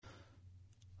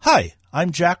Hi,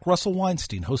 I'm Jack Russell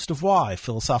Weinstein, host of Why,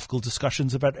 philosophical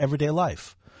discussions about everyday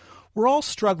life. We're all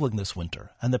struggling this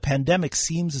winter, and the pandemic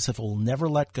seems as if it will never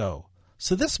let go.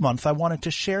 So this month I wanted to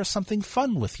share something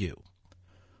fun with you.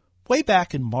 Way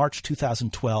back in March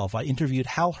 2012, I interviewed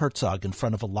Hal Herzog in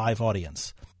front of a live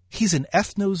audience. He's an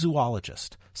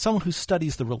ethnozoologist, someone who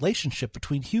studies the relationship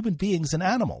between human beings and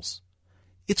animals.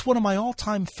 It's one of my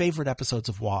all-time favorite episodes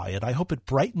of Why, and I hope it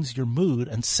brightens your mood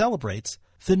and celebrates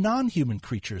the non-human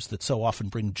creatures that so often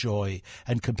bring joy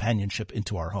and companionship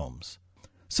into our homes.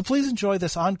 So please enjoy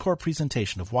this encore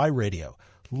presentation of Why Radio,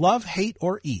 Love, Hate,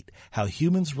 or Eat, How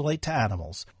Humans Relate to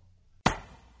Animals.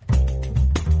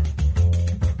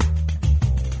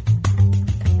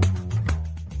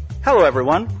 Hello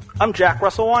everyone, I'm Jack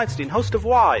Russell Weinstein, host of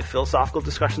Why, philosophical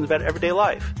discussions about everyday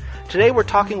life. Today we're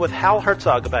talking with Hal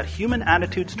Herzog about human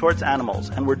attitudes towards animals,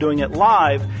 and we're doing it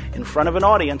live in front of an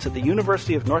audience at the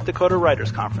University of North Dakota Writers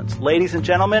Conference. Ladies and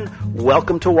gentlemen,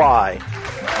 welcome to Why.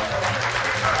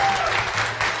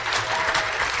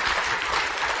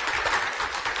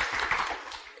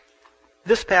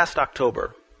 This past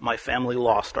October, my family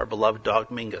lost our beloved dog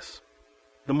Mingus.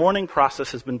 The mourning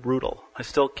process has been brutal. I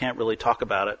still can't really talk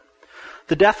about it.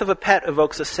 The death of a pet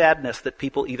evokes a sadness that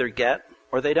people either get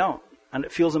or they don't. And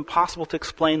it feels impossible to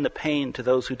explain the pain to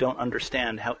those who don't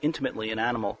understand how intimately an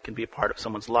animal can be a part of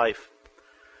someone's life.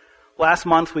 Last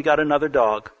month, we got another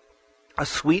dog, a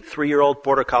sweet 3-year-old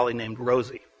border collie named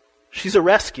Rosie. She's a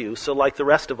rescue, so like the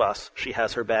rest of us, she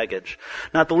has her baggage,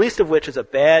 not the least of which is a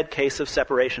bad case of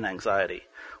separation anxiety.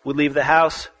 We leave the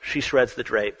house, she shreds the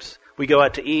drapes. We go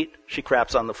out to eat, she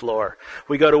craps on the floor.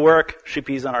 We go to work, she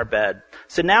pees on our bed.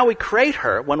 So now we crate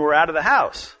her when we're out of the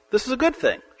house. This is a good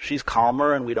thing. She's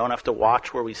calmer and we don't have to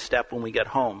watch where we step when we get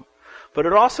home. But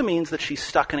it also means that she's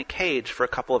stuck in a cage for a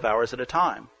couple of hours at a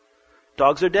time.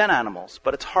 Dogs are den animals,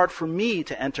 but it's hard for me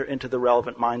to enter into the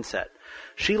relevant mindset.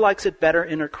 She likes it better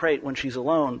in her crate when she's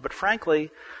alone, but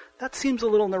frankly, that seems a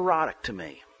little neurotic to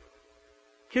me.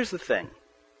 Here's the thing.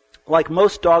 Like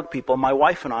most dog people, my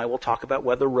wife and I will talk about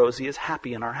whether Rosie is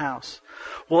happy in our house.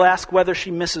 We'll ask whether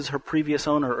she misses her previous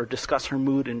owner or discuss her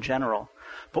mood in general.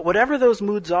 But whatever those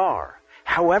moods are,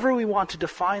 however we want to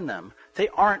define them, they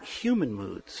aren't human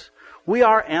moods. We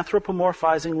are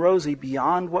anthropomorphizing Rosie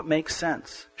beyond what makes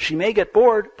sense. She may get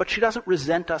bored, but she doesn't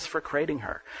resent us for crating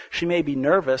her. She may be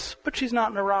nervous, but she's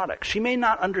not neurotic. She may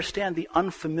not understand the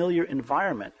unfamiliar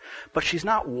environment, but she's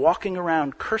not walking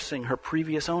around cursing her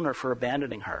previous owner for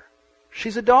abandoning her.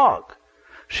 She's a dog.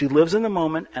 She lives in the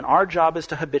moment, and our job is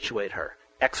to habituate her.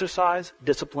 Exercise,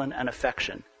 discipline, and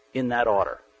affection, in that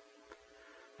order.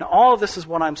 Now, all of this is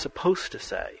what I'm supposed to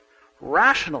say.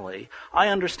 Rationally, I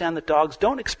understand that dogs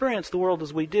don't experience the world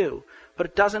as we do, but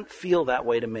it doesn't feel that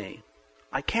way to me.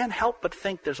 I can't help but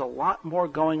think there's a lot more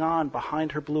going on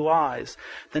behind her blue eyes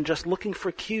than just looking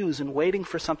for cues and waiting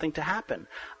for something to happen.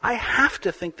 I have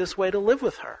to think this way to live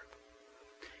with her.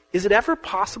 Is it ever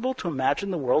possible to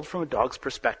imagine the world from a dog's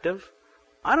perspective?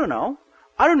 I don't know.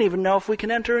 I don't even know if we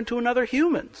can enter into another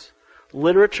human's.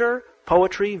 Literature,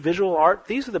 poetry, visual art,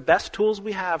 these are the best tools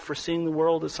we have for seeing the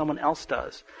world as someone else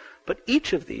does. But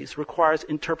each of these requires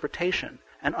interpretation,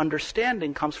 and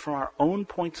understanding comes from our own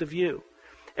points of view.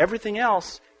 Everything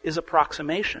else is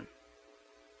approximation.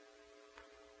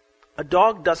 A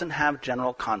dog doesn't have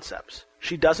general concepts.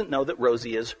 She doesn't know that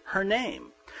Rosie is her name.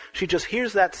 She just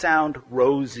hears that sound,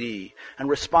 Rosie, and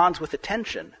responds with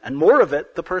attention, and more of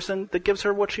it, the person that gives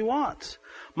her what she wants.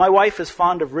 My wife is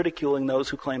fond of ridiculing those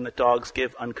who claim that dogs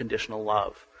give unconditional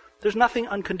love. There's nothing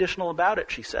unconditional about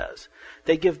it, she says.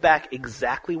 They give back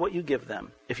exactly what you give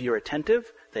them. If you're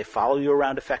attentive, they follow you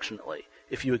around affectionately.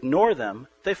 If you ignore them,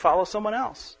 they follow someone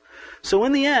else. So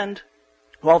in the end,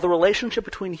 while the relationship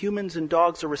between humans and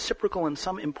dogs are reciprocal in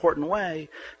some important way,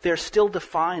 they are still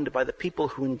defined by the people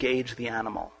who engage the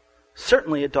animal.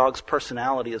 Certainly a dog's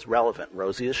personality is relevant.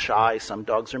 Rosie is shy, some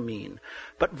dogs are mean.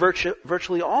 But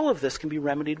virtually all of this can be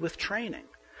remedied with training.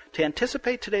 To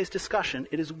anticipate today's discussion,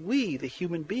 it is we, the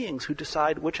human beings, who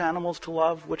decide which animals to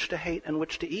love, which to hate, and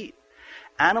which to eat.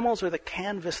 Animals are the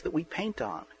canvas that we paint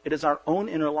on. It is our own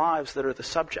inner lives that are the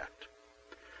subject.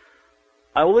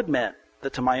 I will admit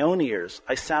that to my own ears,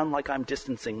 I sound like I'm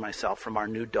distancing myself from our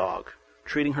new dog,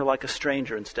 treating her like a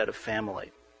stranger instead of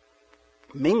family.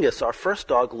 Mingus, our first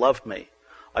dog, loved me.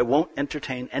 I won't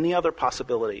entertain any other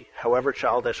possibility, however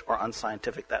childish or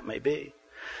unscientific that may be.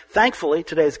 Thankfully,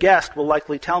 today's guest will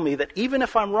likely tell me that even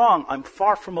if I'm wrong, I'm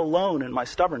far from alone in my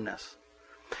stubbornness.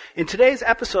 In today's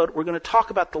episode, we're going to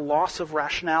talk about the loss of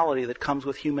rationality that comes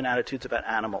with human attitudes about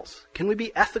animals. Can we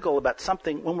be ethical about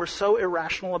something when we're so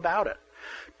irrational about it?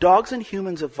 Dogs and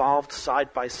humans evolved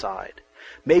side by side.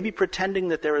 Maybe pretending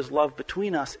that there is love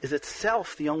between us is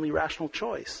itself the only rational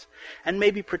choice. And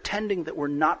maybe pretending that we're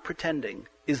not pretending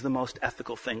is the most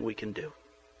ethical thing we can do.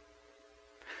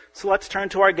 So let's turn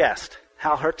to our guest.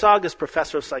 Hal Herzog is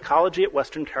professor of psychology at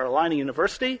Western Carolina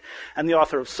University and the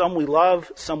author of Some We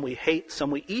Love, Some We Hate, Some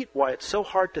We Eat, Why It's So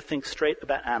Hard to Think Straight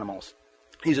About Animals.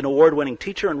 He's an award-winning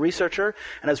teacher and researcher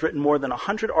and has written more than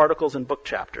 100 articles and book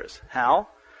chapters. Hal,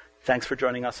 thanks for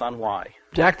joining us on Why.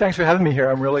 Jack, thanks for having me here.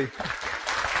 I'm really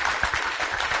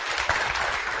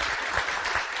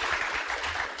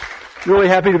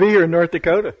happy to be here in North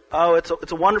Dakota. Oh, it's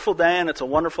a wonderful day, and it's a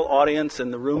wonderful audience,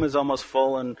 and the room is almost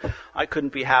full, and I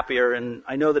couldn't be happier. And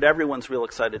I know that everyone's real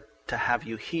excited to have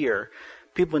you here.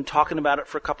 People have been talking about it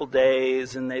for a couple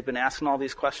days, and they've been asking all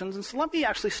these questions. And so let me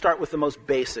actually start with the most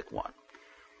basic one.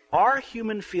 Are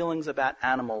human feelings about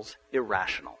animals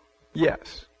irrational?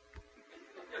 Yes.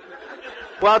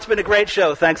 Well, it's been a great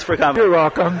show. Thanks for coming. You're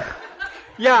welcome.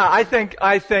 Yeah, I think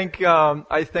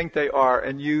they are,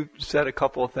 and you said a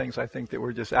couple of things I think that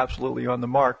were just absolutely on the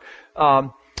mark.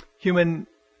 Human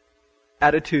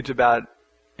attitudes about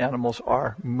animals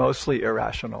are mostly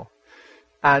irrational,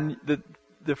 and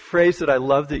the phrase that I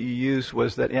love that you used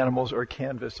was that animals are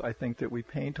canvas. I think that we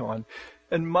paint on,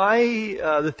 and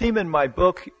the theme in my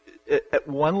book at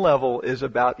one level is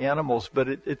about animals, but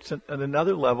it's at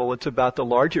another level it's about the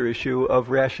larger issue of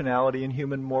rationality and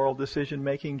human moral decision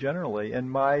making generally.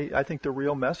 And I think the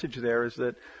real message there is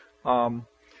that one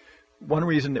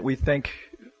reason that we think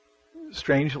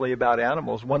strangely about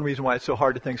animals, one reason why it's so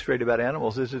hard to think straight about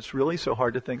animals is it's really so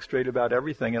hard to think straight about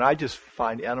everything. And I just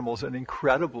find animals an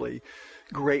incredibly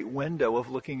great window of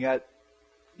looking at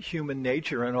human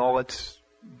nature in all its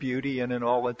beauty and in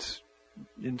all its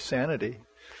insanity.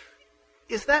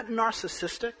 Is that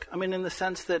narcissistic? I mean, in the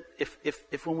sense that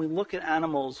if when we look at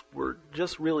animals, we're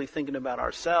just really thinking about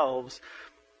ourselves,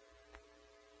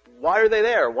 why are they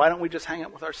there? Why don't we just hang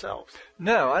out with ourselves?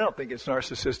 No, I don't think it's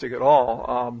narcissistic at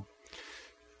all.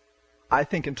 I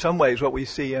think in some ways what we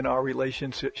see in our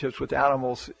relationships with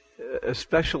animals,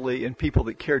 especially in people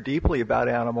that care deeply about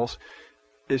animals,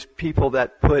 is people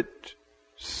that put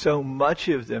so much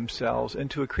of themselves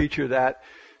into a creature that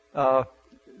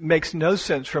makes no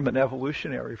sense from an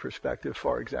evolutionary perspective,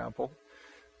 for example.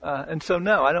 And so,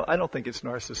 no, I don't think it's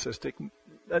narcissistic.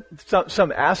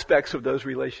 Some aspects of those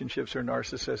relationships are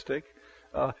narcissistic.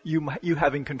 You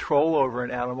having control over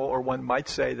an animal, or one might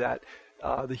say that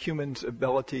the human's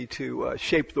ability to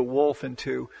shape the wolf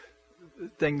into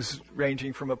things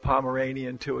ranging from a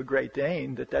Pomeranian to a Great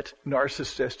Dane, that's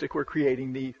narcissistic. We're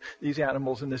creating these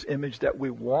animals in this image that we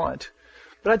want.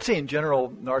 But I'd say in general,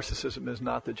 narcissism is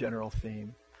not the general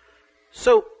theme.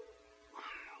 So,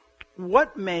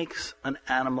 what makes an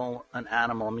animal an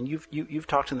animal? I mean, you've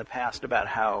talked in the past about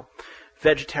how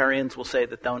vegetarians will say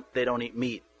that they don't eat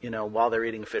meat, while they're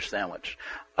eating a fish sandwich.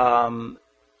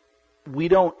 We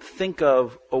don't think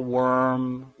of a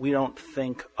worm. We don't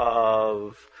think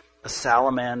of a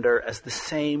salamander as the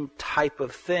same type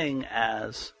of thing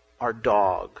as our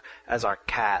dog, as our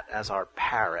cat, as our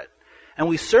parrot. And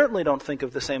we certainly don't think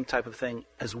of the same type of thing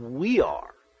as we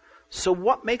are. So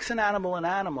what makes an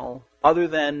animal other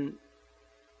than,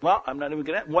 well, I'm not even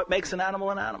going to, what makes an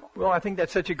animal an animal? Well, I think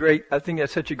that's such a great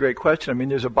question. I mean,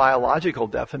 there's a biological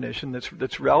definition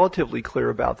that's relatively clear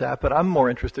about that, but I'm more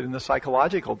interested in the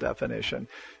psychological definition.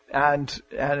 And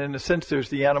in a sense, there's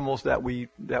the animals that we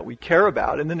care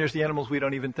about, and then there's the animals we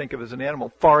don't even think of as an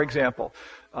animal. For example,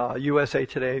 USA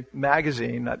Today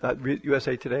magazine,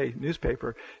 USA Today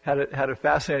newspaper, had a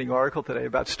fascinating article today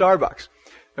about Starbucks.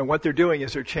 And what they're doing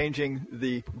is they're changing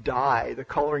the dye, the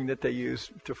coloring that they use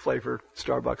to flavor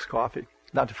Starbucks coffee.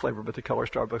 Not to flavor, but to color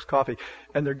Starbucks coffee.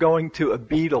 And they're going to a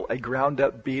beetle, a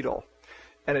ground-up beetle.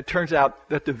 And it turns out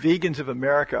that the vegans of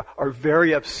America are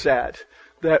very upset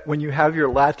that when you have your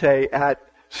latte at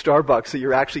Starbucks that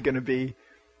you're actually going to be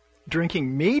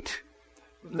drinking meat.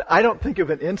 I don't think of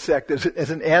an insect as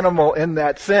an animal in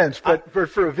that sense, but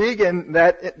for a vegan,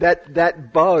 that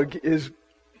bug is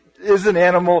an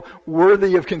animal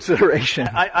worthy of consideration.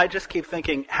 I just keep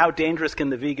thinking, how dangerous can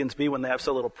the vegans be when they have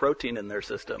so little protein in their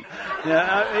system?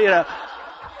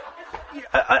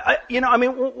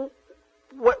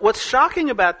 What's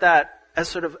shocking about that as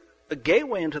sort of a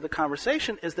gateway into the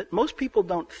conversation is that most people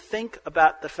don't think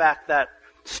about the fact that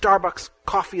Starbucks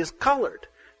coffee is colored.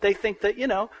 They think that,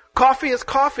 coffee is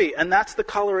coffee, and that's the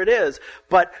color it is.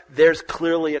 But there's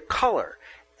clearly a color.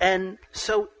 And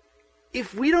so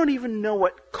if we don't even know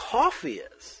what coffee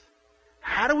is,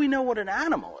 how do we know what an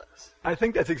animal is? I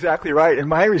think that's exactly right. And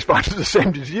my response is the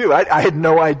same as you. I had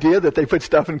no idea that they put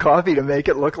stuff in coffee to make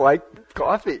it look like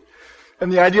coffee.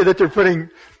 And the idea that they're putting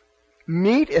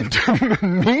meat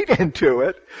into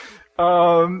it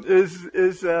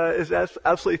is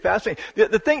absolutely fascinating.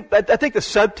 The thing, I think the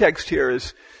subtext here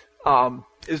is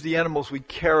the animals we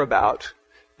care about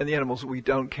and the animals we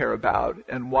don't care about,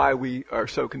 and why we are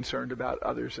so concerned about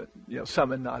others,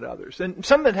 some and not others. And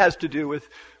some of it has to do with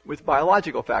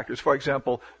biological factors. For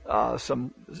example,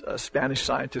 some Spanish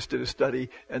scientists did a study,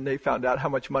 and they found out how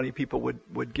much money people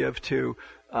would give to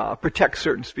protect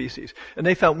certain species. And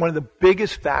they found one of the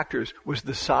biggest factors was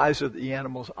the size of the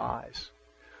animal's eyes.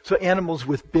 So animals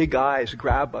with big eyes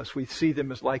grab us. We see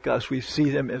them as like us. We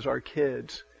see them as our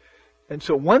kids. And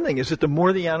so one thing is that the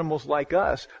more the animal's like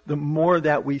us, the more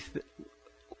that we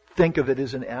think of it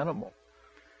as an animal.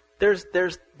 There's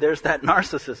that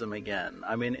narcissism again.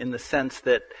 I mean, in the sense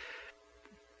that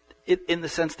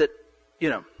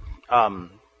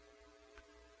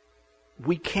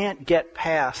we can't get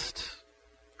past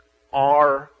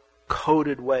our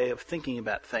coded way of thinking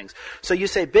about things. So you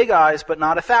say big eyes, but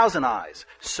not 1,000 eyes.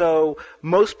 So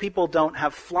most people don't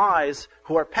have flies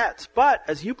who are pets. But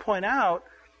as you point out,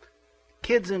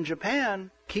 kids in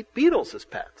Japan keep beetles as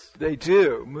pets. They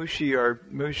do. Mushi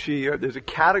are there's a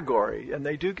category, and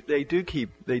they do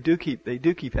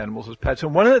keep animals as pets.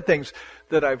 And one of the things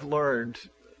that I've learned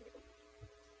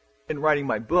in writing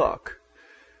my book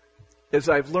is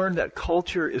I've learned that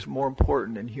culture is more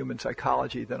important in human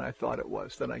psychology than I thought it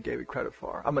was, than I gave it credit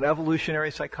for. I'm an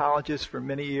evolutionary psychologist. For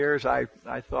many years, I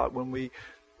thought when we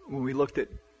looked at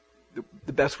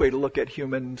the best way to look at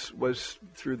humans was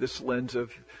through this lens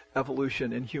of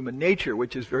evolution and human nature,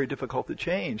 which is very difficult to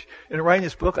change. And in writing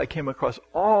this book, I came across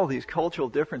all these cultural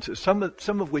differences, some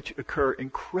of which occur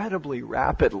incredibly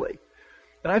rapidly.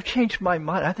 And I've changed my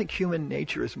mind. I think human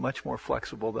nature is much more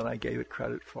flexible than I gave it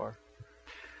credit for.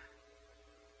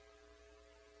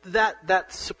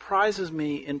 That surprises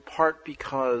me in part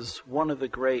because one of the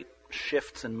great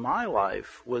shifts in my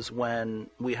life was when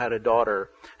we had a daughter,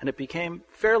 and it became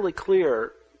fairly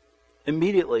clear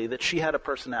immediately that she had a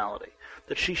personality,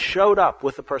 that she showed up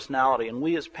with a personality, and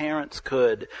we as parents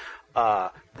could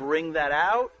bring that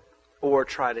out or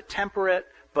try to temper it,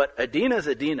 but Adina's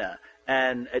Adina,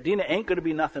 and Adina ain't going to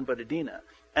be nothing but Adina.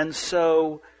 And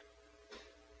so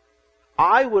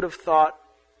I would have thought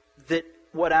that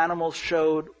what animals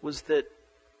showed was that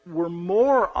we're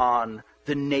more on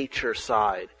the nature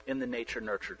side in the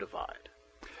nature-nurture divide.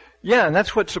 Yeah, and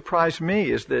that's what surprised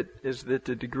me is that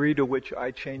the degree to which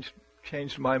I changed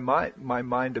my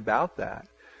mind about that.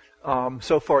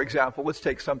 So, for example, let's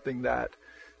take something that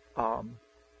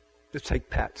let's take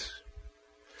pets.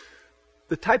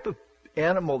 The type of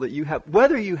animal that you have,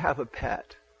 whether you have a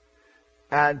pet,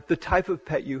 and the type of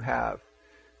pet you have,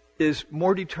 is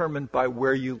more determined by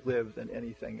where you live than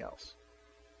anything else.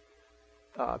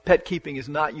 Pet keeping is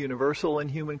not universal in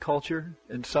human culture.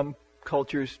 In some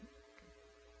cultures,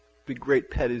 the great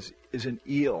pet is an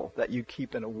eel that you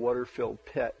keep in a water-filled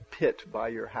pit by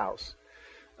your house.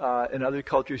 In other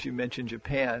cultures, you mentioned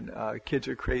Japan, kids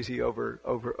are crazy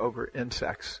over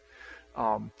insects.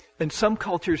 In some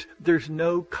cultures, there's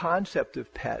no concept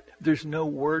of pet. There's no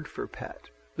word for pet.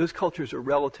 Those cultures are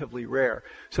relatively rare.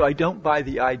 So I don't buy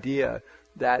the idea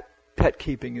that pet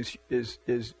keeping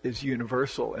is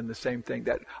universal in the same thing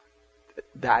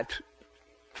that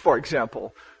for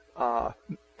example, I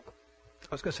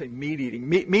was going to say meat eating.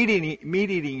 Meat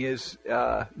eating is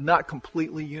not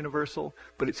completely universal,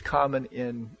 but it's common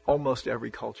in almost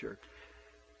every culture.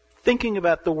 Thinking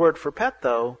about the word for pet,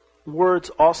 though, words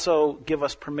also give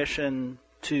us permission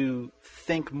to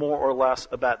think more or less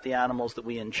about the animals that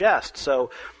we ingest.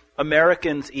 So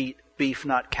Americans eat beef,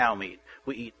 not cow meat.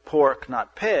 We eat pork,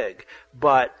 not pig.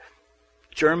 But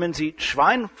Germans eat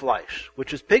Schweinfleisch,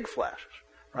 which is pig flesh,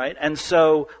 right? And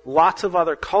so lots of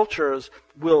other cultures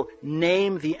will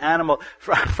name the animal.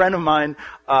 A friend of mine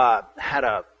had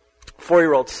a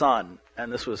 4-year-old son,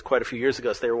 and this was quite a few years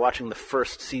ago, so they were watching the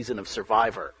first season of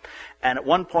Survivor. And at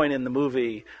one point in the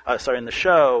in the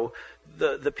show,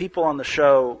 the people on the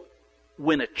show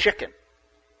win a chicken.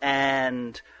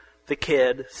 And the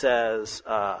kid says,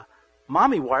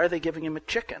 Mommy, why are they giving him a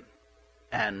chicken?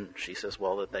 And she says,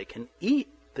 well, that they can eat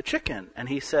the chicken. And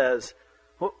he says,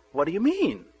 well, what do you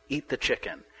mean, eat the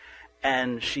chicken?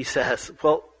 And she says,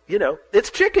 well, it's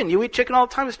chicken. You eat chicken all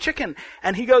the time. It's chicken.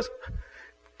 And he goes,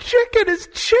 chicken is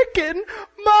chicken.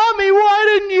 Mommy, why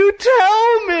didn't you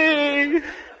tell me?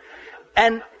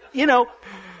 And,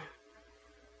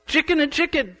 chicken and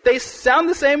chicken, they sound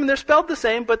the same and they're spelled the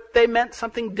same, but they meant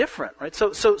something different, right?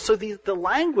 So the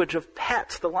language of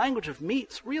pets, the language of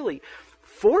meats really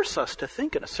force us to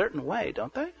think in a certain way,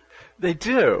 don't they? They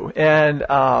do. And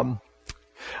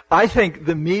I think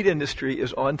the meat industry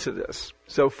is onto this.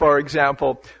 So, for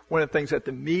example, one of the things that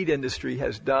the meat industry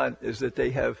has done is that they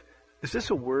have, is this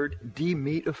a word?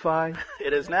 Demeatified?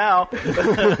 It is now.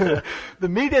 The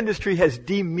meat industry has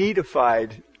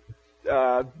demeatified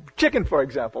chicken, for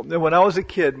example. Now, when I was a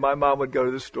kid, my mom would go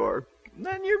to the store,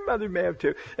 and your mother may have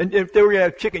too, and if they were going to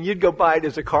have chicken, you'd go buy it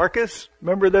as a carcass.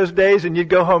 Remember those days? And you'd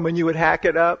go home and you would hack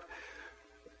it up.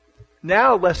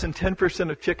 Now, less than 10%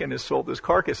 of chicken is sold as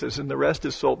carcasses, and the rest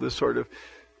is sold as sort of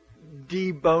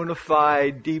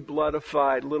debonified,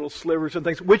 debloodified little slivers and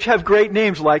things, which have great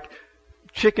names like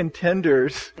chicken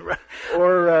tenders.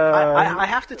 Or I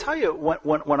have to tell you,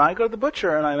 when I go to the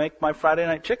butcher and I make my Friday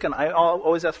night chicken, I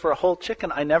always ask for a whole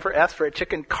chicken. I never ask for a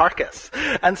chicken carcass.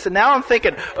 And so now I'm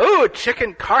thinking, ooh,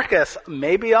 chicken carcass.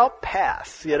 Maybe I'll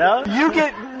pass. You know?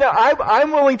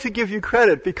 I'm willing to give you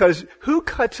credit, because who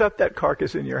cuts up that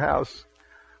carcass in your house?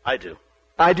 I do.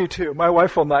 I do too. My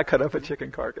wife will not cut up a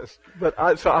chicken carcass,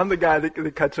 so I'm the guy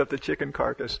that cuts up the chicken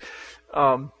carcass,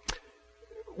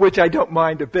 which I don't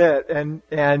mind a bit. And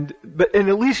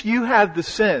at least you have the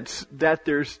sense that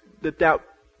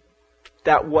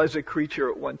that was a creature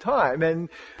at one time, and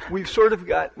we've sort of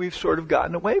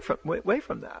gotten away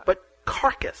from that. But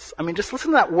carcass. I mean, just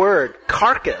listen to that word,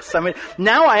 carcass. I mean,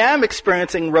 now I am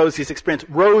experiencing Rosie's experience.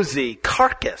 Rosie,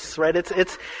 carcass, right?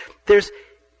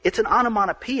 It's an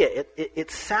onomatopoeia. It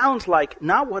sounds like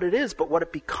not what it is, but what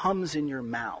it becomes in your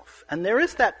mouth. And there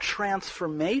is that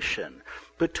transformation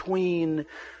between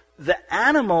the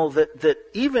animal that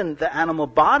even the animal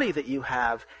body that you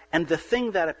have and the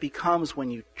thing that it becomes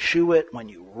when you chew it, when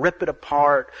you rip it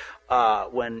apart,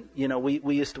 when,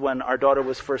 we used to, when our daughter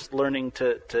was first learning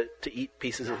to eat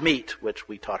pieces of meat, which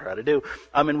we taught her how to do,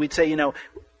 and we'd say,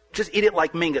 just eat it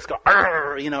like Mingus, go,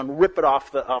 and rip it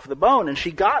off the bone, and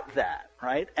she got that.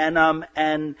 Right?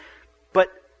 But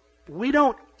we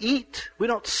don't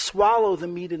swallow the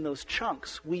meat in those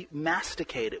chunks. We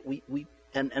masticate it.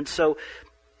 And so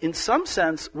in some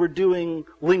sense we're doing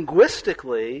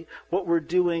linguistically what we're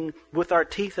doing with our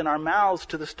teeth and our mouths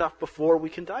to the stuff before we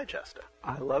can digest it.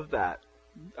 I love that.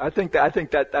 I think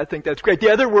that's great. The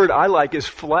other word I like is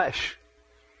flesh.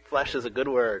 Flesh is a good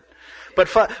word. But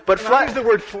I use the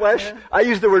word flesh. Yeah. I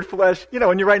use the word flesh.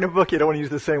 When you're writing a book, you don't want to use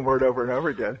the same word over and over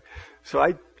again. So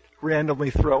I randomly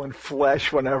throw in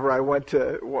flesh whenever I want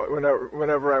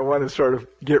to sort of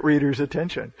get readers'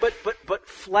 attention. But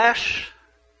flesh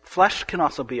can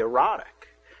also be erotic,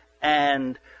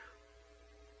 and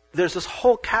there's this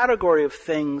whole category of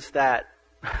things that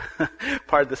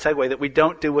part of the segue that we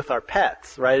don't do with our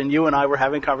pets, right? And you and I were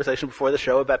having a conversation before the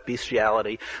show about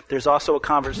bestiality. There's also a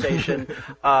conversation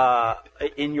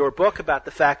in your book about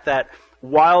the fact that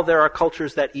while there are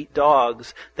cultures that eat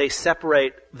dogs, they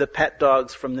separate the pet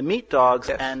dogs from the meat dogs,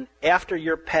 yes. And after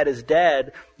your pet is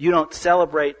dead, you don't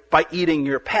celebrate by eating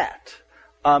your pet.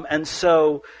 And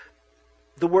so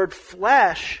the word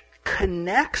flesh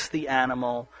connects the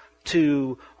animal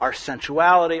to our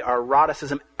sensuality, our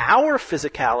eroticism, our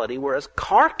physicality, whereas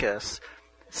carcass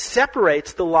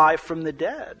separates the live from the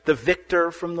dead, the victor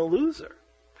from the loser.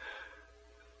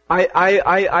 I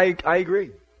agree.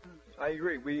 I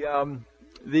agree. We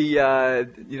the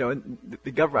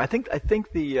government. I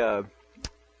think the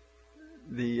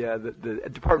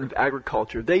Department of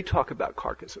Agriculture, they talk about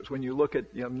carcasses. When you look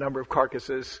at number of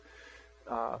carcasses,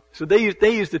 so they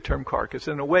use the term carcass.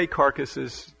 In a way, carcass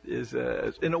is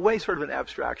in a way sort of an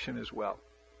abstraction as well.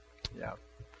 Yeah.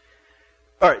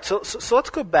 All right. So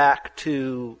let's go back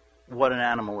to what an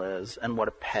animal is and what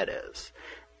a pet is,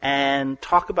 and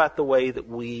talk about the way that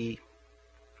we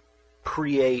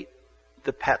create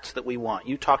the pets that we want.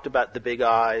 You talked about the big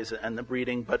eyes and the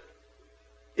breeding, but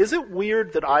is it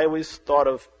weird that I always thought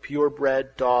of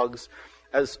purebred dogs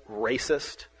as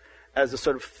racist, as a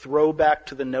sort of throwback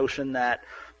to the notion that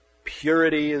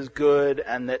purity is good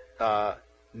and that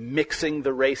mixing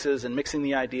the races and mixing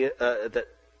the idea that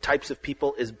types of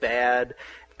people is bad,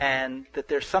 and that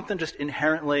there's something just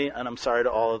inherently, and I'm sorry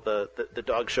to all of the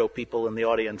dog show people in the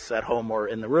audience at home or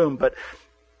in the room, but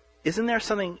isn't there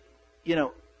something,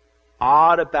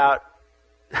 odd about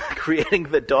creating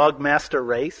the dog master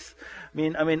race?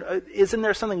 I mean, isn't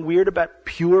there something weird about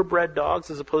purebred dogs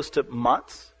as opposed to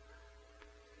mutts?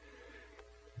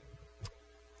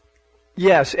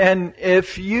 Yes, and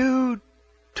if you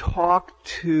talk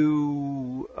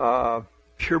to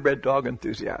purebred dog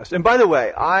enthusiasts, and by the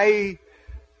way,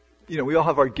 we all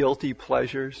have our guilty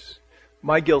pleasures.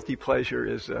 My guilty pleasure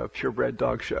is purebred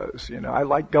dog shows. I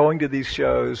like going to these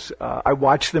shows. I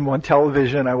watch them on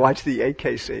television. I watch the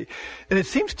AKC. And it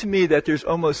seems to me that there's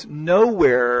almost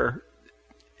nowhere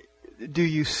do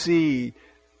you see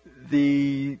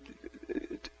the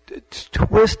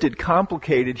twisted,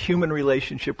 complicated human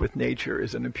relationship with nature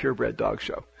is in a purebred dog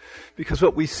show. Because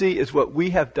what we see is what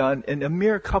we have done in a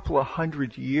mere couple of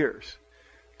 100 years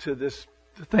to this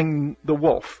thing, the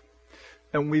wolf.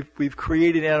 And we've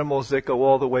created animals that go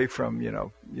all the way from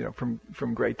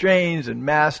from Great Danes and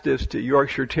Mastiffs to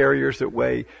Yorkshire Terriers that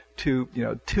weigh 2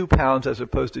 pounds as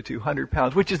opposed to 200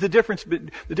 pounds, which is the difference.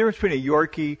 The difference between a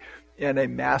Yorkie and a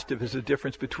Mastiff is the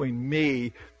difference between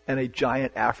me and a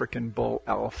giant African bull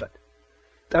elephant.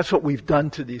 That's what we've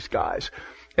done to these guys.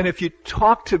 And if you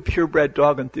talk to purebred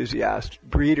dog enthusiasts,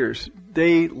 breeders,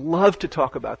 they love to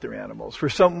talk about their animals.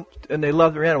 And they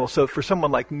love their animals. So for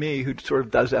someone like me who sort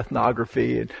of does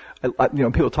ethnography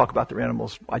and people talk about their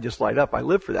animals, I just light up. I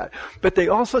live for that. But they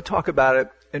also talk about it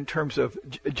in terms of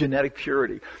genetic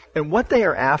purity. And what they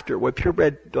are after, what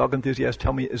purebred dog enthusiasts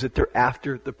tell me, is that they're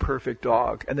after the perfect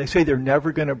dog. And they say they're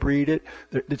never going to breed it.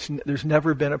 There's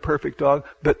never been a perfect dog.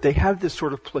 But they have this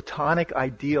sort of platonic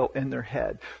ideal in their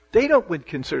head. They would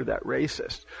consider that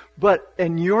racist. But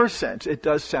in your sense, it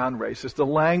does sound racist. The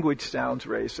language sounds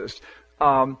racist.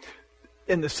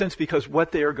 In the sense because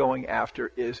what they are going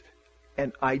after is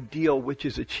an ideal which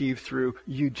is achieved through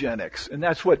eugenics. And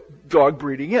that's what dog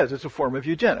breeding is. It's a form of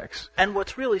eugenics. And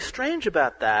what's really strange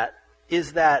about that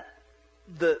is that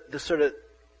the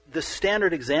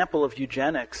standard example of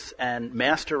eugenics and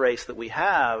master race that we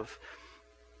have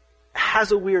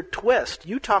has a weird twist.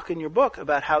 You talk in your book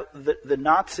about how the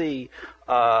Nazi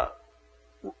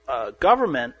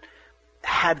government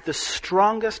had the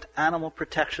strongest animal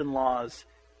protection laws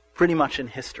pretty much in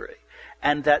history,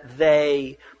 and that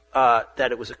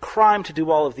that it was a crime to do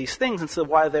all of these things, and so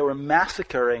while they were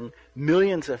massacring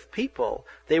millions of people,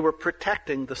 they were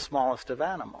protecting the smallest of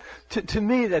animals. To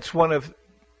me, that's one of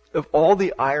all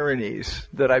the ironies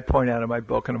that I point out in my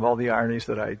book, and of all the ironies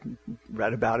that I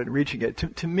read about in reaching it.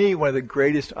 To me, one of the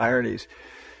greatest ironies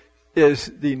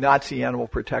is the Nazi animal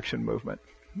protection movement.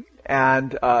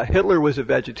 And Hitler was a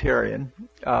vegetarian,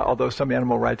 although some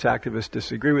animal rights activists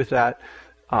disagree with that.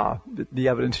 The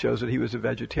evidence shows that he was a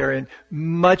vegetarian.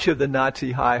 Much of the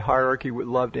Nazi high hierarchy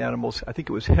loved animals. I think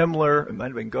it was Himmler, it might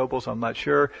have been Goebbels, I'm not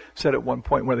sure, said at one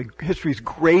point, one of history's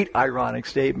great ironic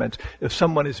statements, if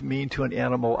someone is mean to an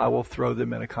animal, I will throw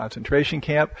them in a concentration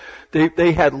camp.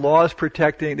 They had laws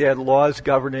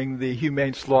governing the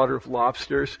humane slaughter of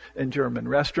lobsters in German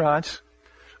restaurants.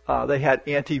 They had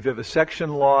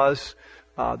anti-vivisection laws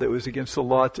that was against the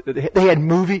law. They had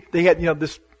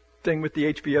this thing with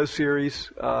the HBO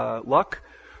series Luck.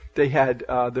 They had they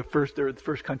were the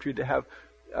first country to have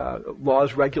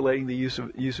laws regulating the use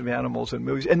of animals in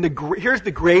movies. And here's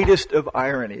the greatest of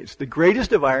ironies. The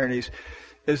greatest of ironies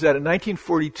is that in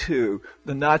 1942,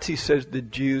 the Nazis said the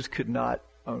Jews could not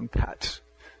own pets.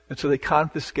 And so they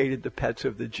confiscated the pets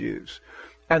of the Jews.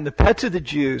 And the pets of the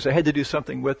Jews, they had to do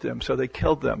something with them, so they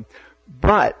killed them.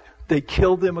 But they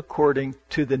killed them according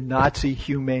to the Nazi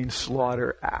Humane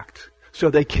Slaughter Act. So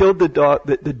they killed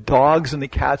the dogs and the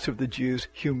cats of the Jews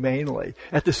humanely.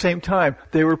 At the same time,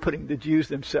 they were putting the Jews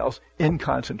themselves in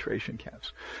concentration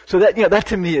camps. So that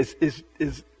to me is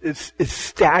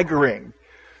staggering.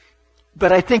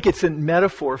 But I think it's a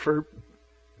metaphor for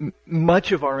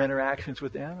much of our interactions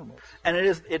with animals. And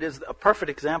it is a perfect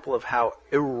example of how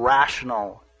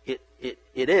irrational it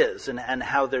is, and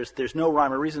how there's no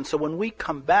rhyme or reason. So when we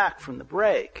come back from the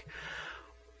break,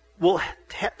 we'll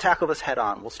tackle this head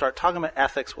on. We'll start talking about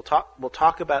ethics. We'll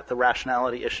talk about the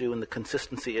rationality issue and the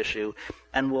consistency issue,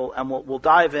 and we'll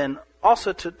dive in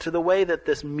also to the way that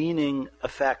this meaning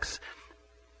affects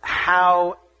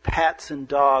how pets and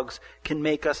dogs can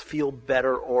make us feel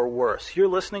better or worse. You're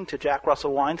listening to Jack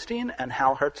Russell Weinstein and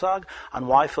Hal Herzog on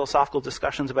Why Philosophical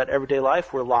Discussions About Everyday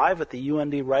Life. We're live at the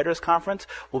UND Writers Conference.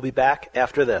 We'll be back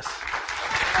after this.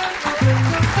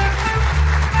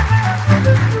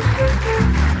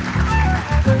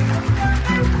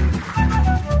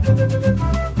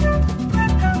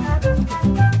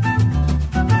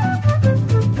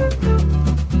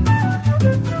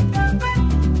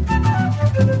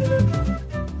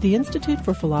 The Institute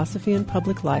for Philosophy and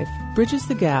Public Life bridges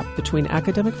the gap between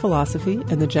academic philosophy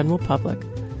and the general public.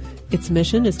 Its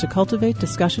mission is to cultivate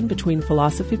discussion between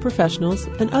philosophy professionals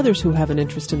and others who have an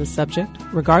interest in the subject,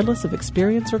 regardless of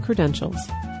experience or credentials.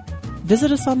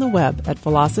 Visit us on the web at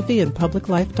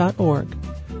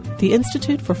philosophyandpubliclife.org. The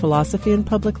Institute for Philosophy and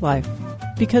Public Life,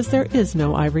 because there is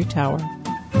no ivory tower.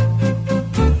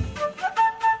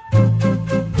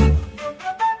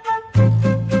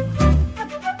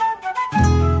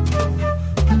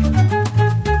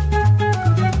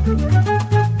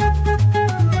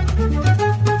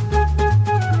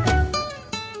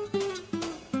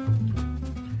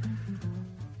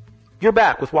 You're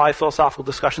back with Why Philosophical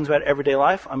Discussions about Everyday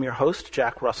Life. I'm your host,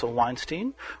 Jack Russell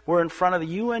Weinstein. We're in front of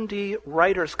the UND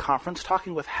Writers Conference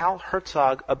talking with Hal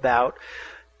Herzog about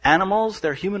animals,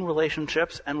 their human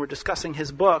relationships, and we're discussing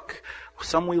his book,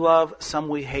 Some We Love, Some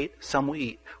We Hate, Some We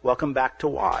Eat. Welcome back to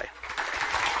Why.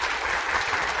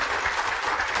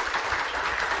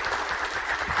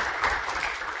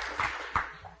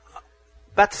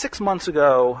 About 6 months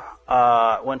ago,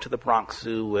 I went to the Bronx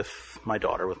Zoo with my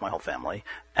daughter, with my whole family,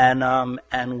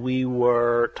 and we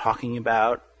were talking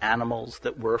about animals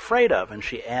that we're afraid of. And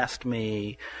she asked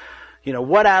me,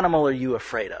 what animal are you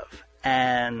afraid of?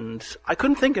 And I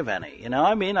couldn't think of any.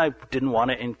 I didn't want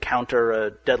to encounter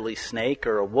a deadly snake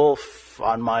or a wolf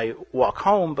on my walk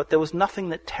home, but there was nothing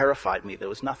that terrified me. There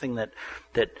was nothing that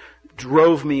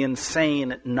drove me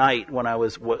insane at night when I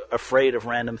was afraid of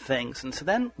random things. And so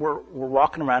then we're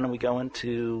walking around and we go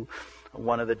into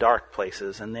one of the dark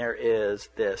places, and there is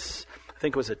this, I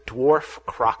think it was a dwarf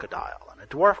crocodile. And a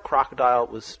dwarf crocodile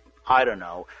was,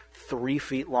 3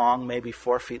 feet long, maybe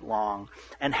 4 feet long,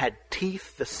 and had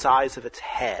teeth the size of its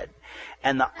head.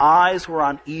 And the eyes were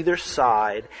on either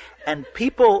side, and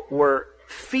people were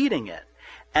feeding it.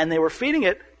 And they were feeding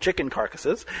it chicken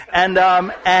carcasses, and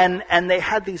they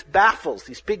had these baffles,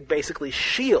 these big, basically,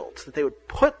 shields, that they would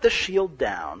put the shield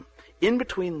down in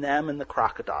between them and the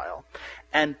crocodile,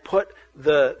 and put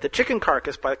the chicken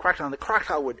carcass by the crocodile, and the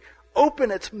crocodile would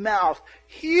open its mouth,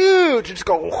 huge, and just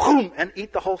go whoom, and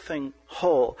eat the whole thing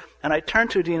whole. And I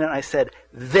turned to Adina and I said,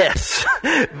 this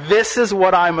is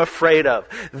what I'm afraid of.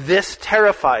 This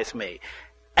terrifies me.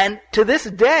 And to this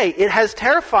day, it has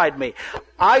terrified me.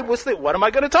 I was thinking, what am I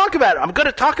going to talk about? I'm going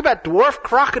to talk about dwarf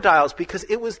crocodiles because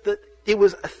it was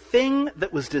a thing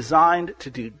that was designed to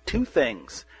do two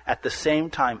things at the same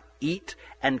time, eat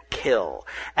and kill.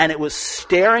 And it was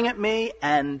staring at me,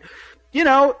 and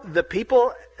the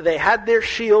people, they had their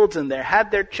shields and they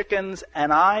had their chickens,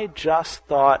 and I just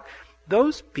thought,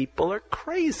 those people are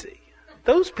crazy.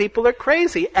 Those people are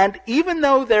crazy. And even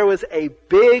though there was a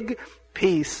big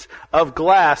piece of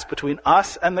glass between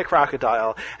us and the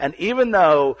crocodile, and even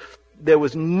though there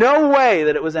was no way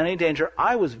that it was any danger,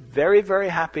 I was very, very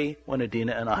happy when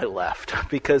Adina and I left,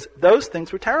 because those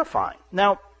things were terrifying.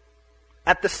 Now,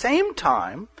 at the same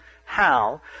time,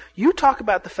 Hal, you talk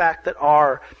about the fact that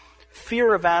our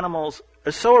fear of animals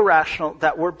is so irrational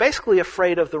that we're basically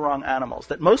afraid of the wrong animals,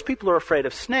 that most people are afraid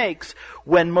of snakes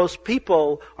when most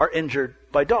people are injured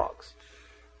by dogs.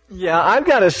 Yeah, I've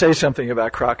got to say something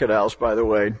about crocodiles, by the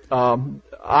way.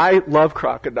 I love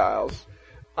crocodiles.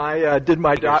 I did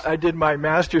my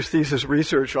master's thesis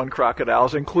research on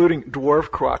crocodiles, including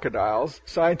dwarf crocodiles.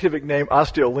 Scientific name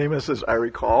Osteolaemus, as I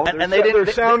recall. And their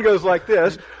sound goes like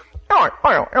this,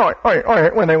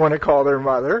 when they want to call their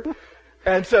mother.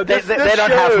 And so they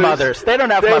don't have mothers. They don't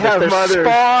have mothers. They're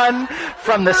spawn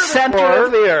from the center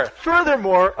of the earth.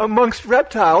 Furthermore, amongst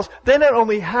reptiles, they not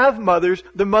only have mothers,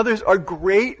 the mothers are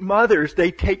great mothers.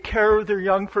 They take care of their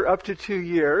young for up to 2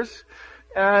 years.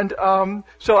 And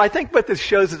so I think what this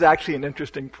shows is actually an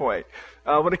interesting point.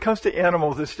 When it comes to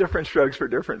animals, it's different strokes for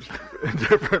different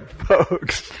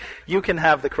folks. You can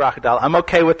have the crocodile. I'm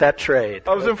okay with that trade.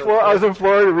 I was in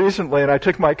Florida recently, and I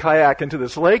took my kayak into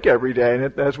this lake every day.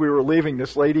 And as we were leaving,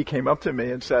 this lady came up to me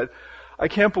and said, "I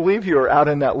can't believe you are out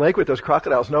in that lake with those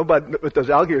crocodiles. With those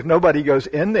alligators. Nobody goes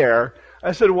in there."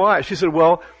 I said, "Why?" She said,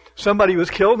 "Well, somebody was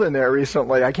killed in there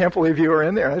recently. I can't believe you were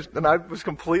in there." And I was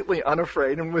completely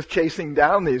unafraid and was chasing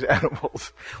down these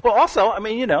animals. Well, also,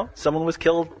 someone was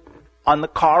killed on the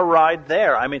car ride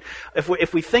there.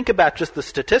 If we think about just the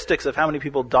statistics of how many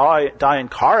people die in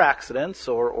car accidents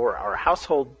or our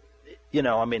household,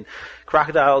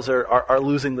 crocodiles are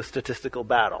losing the statistical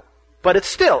battle. But it's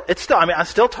still, I'm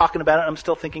still talking about it, and I'm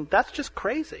still thinking, that's just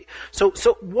crazy. So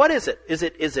what is it? Is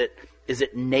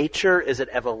it nature? Is it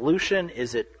evolution?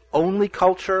 Is it only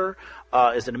culture?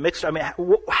 Is it a mixture?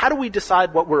 How do we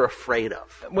decide what we're afraid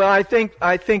of? Well, I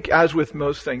think as with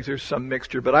most things, there's some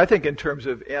mixture. But I think in terms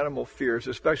of animal fears,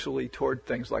 especially toward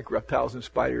things like reptiles and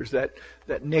spiders, that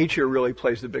nature really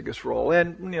plays the biggest role.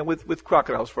 And with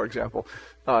crocodiles, for example,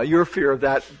 your fear of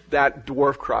that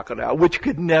dwarf crocodile, which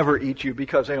could never eat you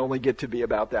because they only get to be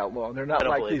about that long. They're not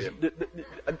like these.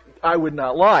 I would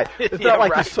not lie. It's not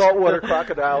like the saltwater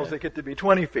crocodiles that get to be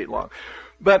 20 feet long.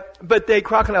 But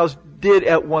crocodiles did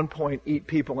at one point eat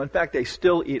people. In fact, they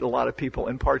still eat a lot of people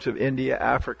in parts of India,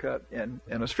 Africa, and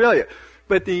Australia.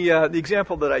 But the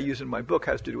example that I use in my book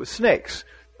has to do with snakes.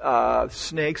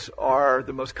 Snakes are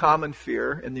the most common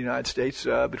fear in the United States.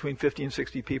 Between 50 and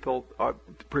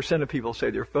 60% of people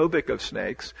say they're phobic of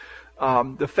snakes.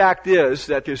 The fact is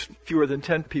that there's fewer than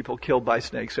 10 people killed by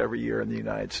snakes every year in the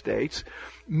United States.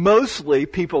 Mostly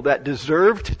people that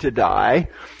deserved to die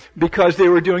because they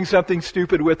were doing something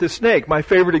stupid with a snake. My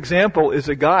favorite example is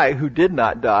a guy who did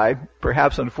not die,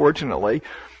 perhaps unfortunately,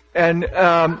 and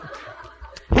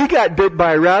he got bit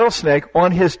by a rattlesnake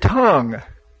on his tongue.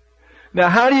 Now,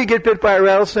 how do you get bit by a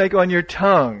rattlesnake on your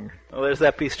tongue? Well, there's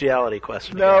that bestiality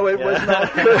question. No, it was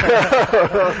not.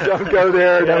 Don't go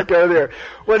there. Don't go there.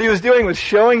 What he was doing was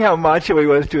showing how macho he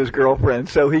was to his girlfriend.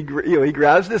 So he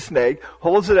grabs the snake,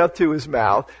 holds it up to his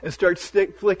mouth, and starts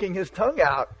flicking his tongue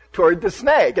out toward the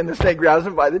snake. And the snake grabs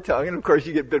him by the tongue. And of course,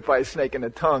 you get bit by a snake in the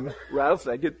tongue,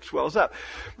 rattlesnake, it swells up.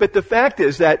 But the fact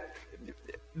is that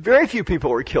very few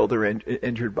people were killed or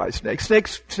injured by snakes.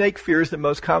 Snake fear is the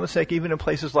most common snake, even in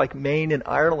places like Maine and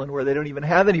Ireland, where they don't even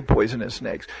have any poisonous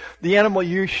snakes. The animal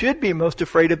you should be most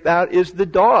afraid about is the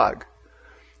dog.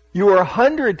 You are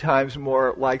 100 times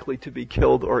more likely to be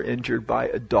killed or injured by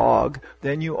a dog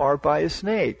than you are by a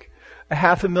snake.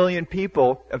 500,000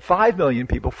 people,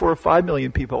 4 or 5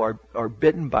 million people are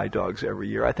bitten by dogs every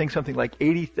year. I think something like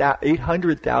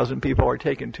 800,000 people are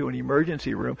taken to an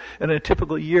emergency room. And in a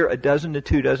typical year, 12 to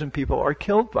 24 people are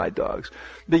killed by dogs.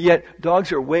 But yet,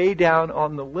 dogs are way down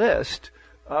on the list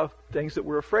of things that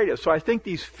we're afraid of. So I think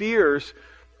these fears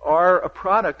are a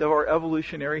product of our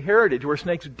evolutionary heritage, where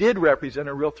snakes did represent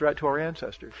a real threat to our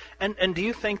ancestors. And do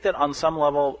you think that on some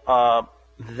level,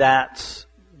 that's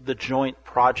the joint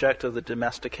project of the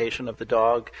domestication of the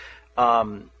dog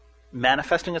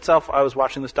manifesting itself? I was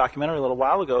watching this documentary a little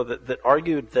while ago that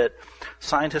argued that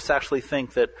scientists actually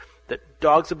think that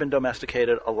dogs have been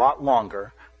domesticated a lot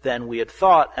longer than we had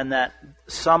thought, and that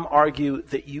some argue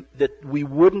that we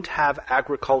wouldn't have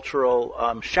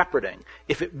agricultural shepherding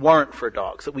if it weren't for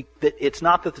dogs. That it's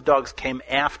not that the dogs came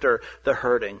after the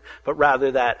herding, but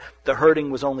rather that the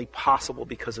herding was only possible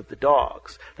because of the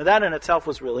dogs. Now that in itself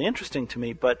was really interesting to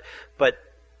me, but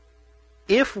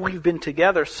if we've been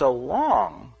together so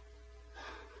long,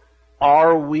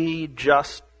 are we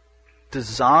just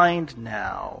designed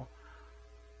now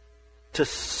to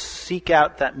seek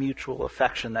out that mutual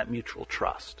affection, that mutual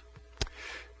trust?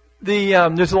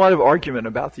 There's a lot of argument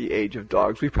about the age of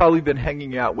dogs. We've probably been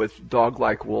hanging out with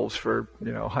dog-like wolves for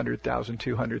 100,000,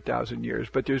 200,000 years,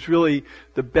 but there's really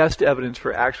the best evidence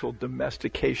for actual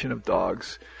domestication of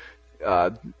dogs.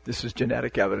 This is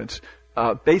genetic evidence.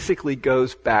 Basically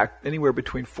goes back anywhere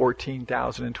between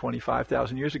 14,000 and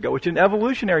 25,000 years ago, which in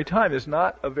evolutionary time is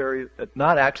not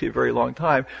actually a very long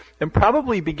time, and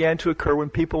probably began to occur when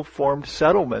people formed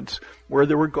settlements where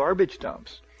there were garbage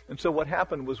dumps. And so what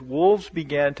happened was wolves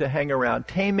began to hang around,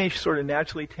 tame-ish, sort of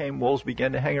naturally tame wolves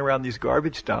began to hang around these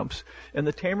garbage dumps, and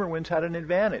the tamer ones had an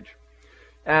advantage.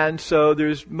 And so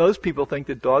most people think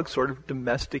that dogs sort of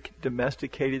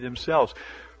domesticated themselves.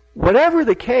 Whatever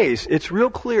the case, it's real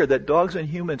clear that dogs and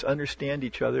humans understand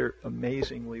each other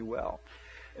amazingly well.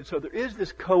 And so there is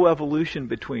this coevolution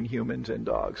between humans and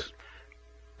dogs.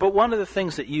 But one of the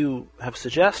things that you have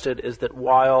suggested is that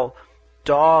while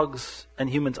dogs and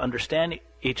humans understand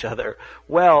each other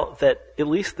well, that at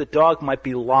least the dog might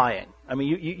be lying. I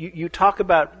mean, you talk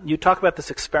about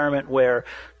this experiment where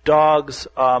dogs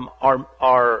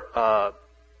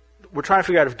we're trying to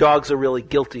figure out if dogs are really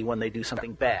guilty when they do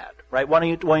something bad, right? Why don't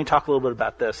you talk a little bit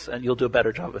about this, and you'll do a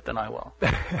better job of it than I will.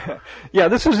 Yeah,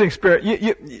 this is an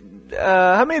experiment.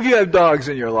 How many of you have dogs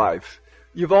in your life?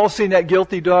 You've all seen that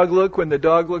guilty dog look when the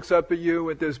dog looks up at you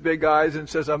with those big eyes and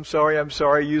says, I'm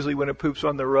sorry, usually when it poops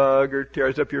on the rug or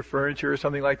tears up your furniture or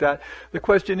something like that. The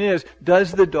question is,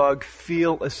 does the dog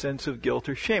feel a sense of guilt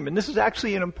or shame? And this is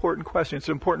actually an important question. It's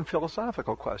an important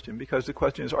philosophical question, because the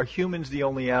question is, are humans the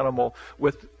only animal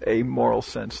with a moral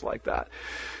sense like that?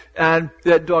 And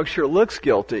that dog sure looks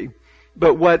guilty.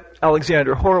 But what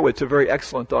Alexandra Horowitz, a very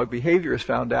excellent dog behaviorist,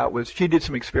 found out was she did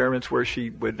some experiments where she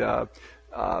would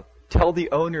tell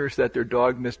the owners that their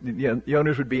dog missed. The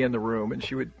owners would be in the room, and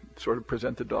she would sort of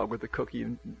present the dog with a cookie,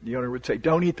 and the owner would say,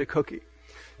 "Don't eat the cookie."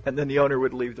 And then the owner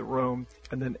would leave the room,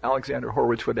 and then Alexandra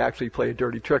Horowitz would actually play a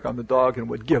dirty trick on the dog and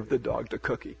would give the dog the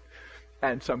cookie.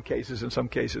 And in some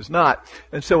cases not.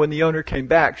 And so when the owner came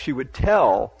back, she would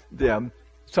tell them,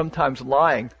 sometimes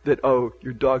lying, that, oh,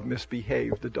 your dog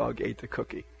misbehaved, the dog ate the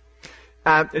cookie.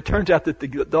 And it turns out that the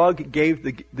dog gave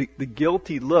the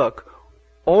guilty look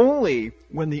only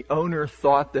when the owner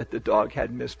thought that the dog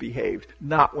had misbehaved,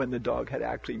 not when the dog had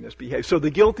actually misbehaved. So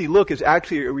the guilty look is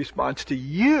actually a response to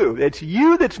you. It's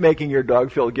you that's making your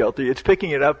dog feel guilty. It's picking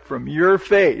it up from your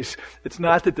face. It's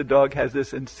not that the dog has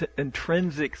this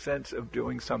intrinsic sense of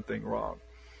doing something wrong.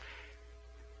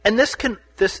 And this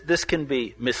can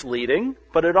be misleading,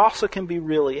 but it also can be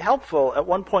really helpful. At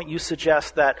one point you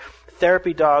suggest that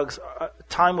therapy dogs,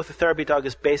 time with a therapy dog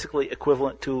is basically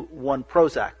equivalent to one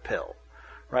Prozac pill,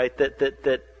 right?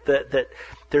 That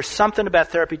there's something about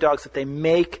therapy dogs that they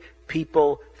make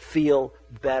people feel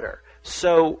better.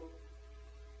 So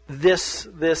this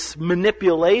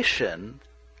manipulation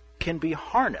can be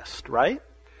harnessed, right?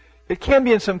 It can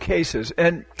be in some cases,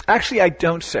 and actually I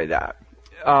don't say that.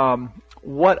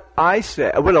 What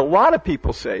a lot of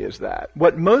people say is that.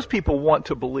 What most people want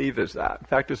to believe is that. In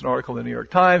fact, there's an article in the New York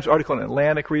Times, article in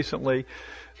Atlantic recently,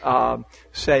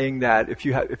 saying that if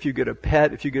you get a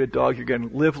pet, if you get a dog, you're going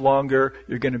to live longer,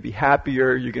 you're going to be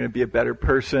happier, you're going to be a better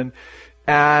person.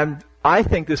 And I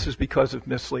think this is because of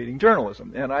misleading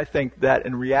journalism. And I think that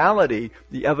in reality,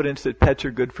 the evidence that pets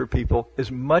are good for people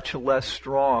is much less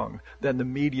strong than the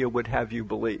media would have you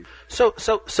believe. So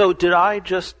did I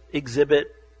just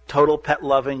exhibit total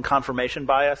pet-loving confirmation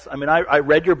bias? I mean, I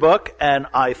read your book, and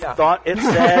I thought it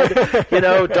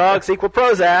said, dogs equal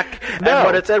Prozac. And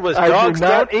what it said was dogs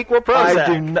don't equal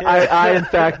Prozac. I in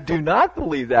fact, do not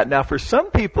believe that. Now, for some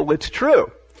people, it's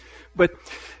true. But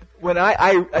when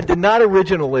I did not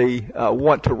originally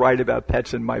want to write about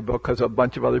pets in my book because a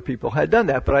bunch of other people had done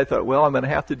that, but I thought, well, I'm going to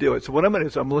have to do it. So what I'm going to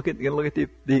do is I'm going to look at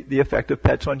the effect of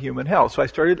pets on human health. So I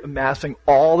started amassing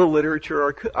all the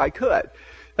literature I could.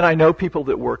 And I know people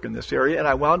that work in this area, and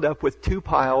I wound up with 2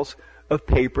 piles of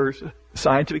papers,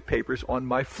 scientific papers, on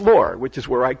my floor, which is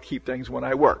where I keep things when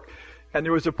I work. And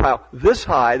there was a pile this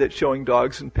high that's showing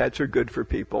dogs and pets are good for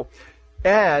people.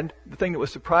 And the thing that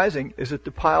was surprising is that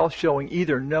the pile showing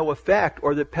either no effect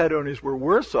or that pet owners were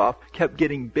worse off kept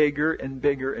getting bigger and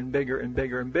bigger and bigger and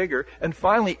bigger and bigger, and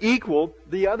finally equaled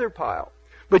the other pile.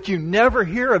 But you never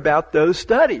hear about those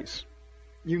studies.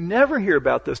 You never hear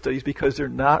about those studies because they're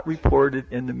not reported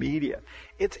in the media.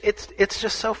 It's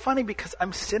just so funny because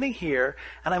I'm sitting here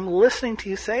and I'm listening to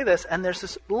you say this, and there's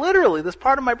this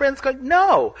part of my brain that's going,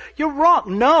 no, you're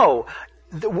wrong. No,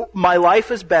 my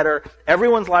life is better.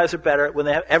 Everyone's lives are better when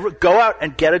they go out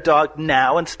and get a dog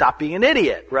now and stop being an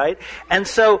idiot, right? And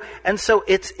so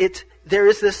there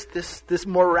is this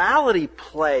morality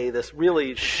play, this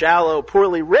really shallow,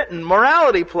 poorly written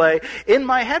morality play in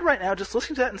my head right now, just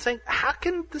listening to that and saying, how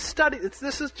can the study,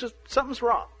 this is just, something's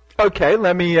wrong. Okay,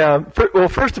 let me, well,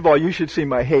 first of all, you should see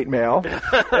my hate mail.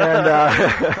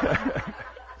 And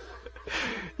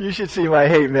you should see my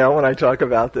hate mail when I talk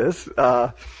about this.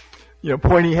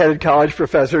 Pointy-headed college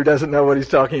professor doesn't know what he's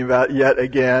talking about yet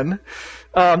again.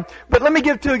 But let me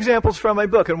give 2 examples from my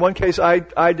book. In one case,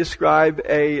 I describe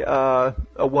a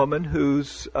woman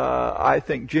whose, I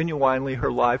think, genuinely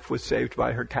her life was saved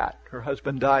by her cat. Her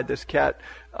husband died. This cat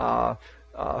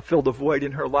filled a void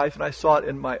in her life, and I saw it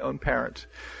in my own parents.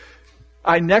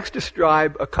 I next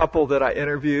describe a couple that I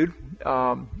interviewed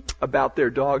about their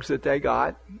dogs that they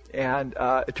got, and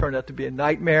it turned out to be a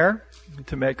nightmare.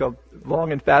 To make a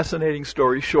long and fascinating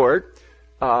story short,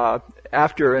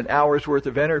 after an hour's worth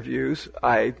of interviews,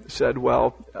 I said,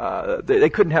 well, they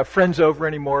couldn't have friends over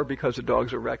anymore because the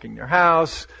dogs are wrecking their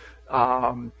house.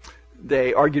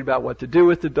 They argued about what to do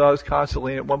with the dogs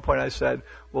constantly. And at one point I said,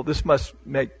 well, this must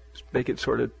make it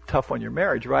sort of tough on your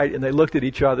marriage, right? And they looked at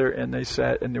each other and they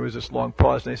said, and there was this long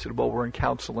pause, and they said, well, we're in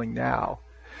counseling now.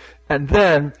 And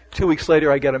then 2 weeks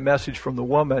later, I got a message from the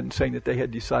woman saying that they had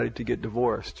decided to get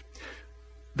divorced.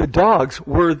 The dogs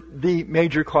were the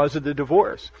major cause of the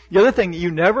divorce. The other thing that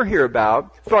you never hear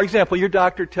about, for example, your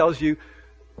doctor tells you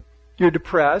you're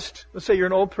depressed. Let's say you're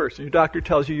an old person. Your doctor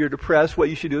tells you you're depressed. What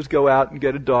you should do is go out and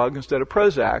get a dog instead of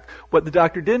Prozac. What the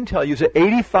doctor didn't tell you is that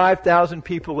 85,000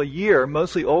 people a year,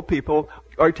 mostly old people,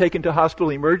 are taken to hospital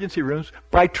emergency rooms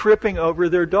by tripping over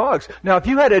their dogs. Now, if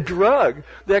you had a drug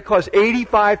that caused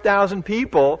 85,000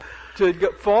 people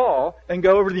to fall and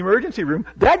go over to the emergency room,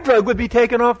 that drug would be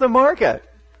taken off the market.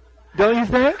 Don't you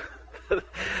think?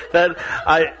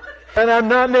 And I'm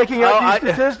not making up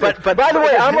these statistics. But by the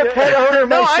way, I'm a pet owner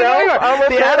myself. I'm a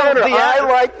pet owner. I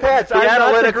like pets. The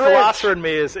analytic philosopher in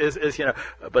me is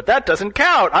but that doesn't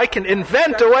count. I can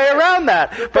invent a way around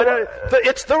that. But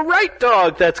it's the right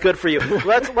dog that's good for you.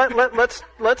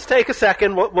 Let's take a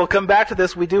second. We'll come back to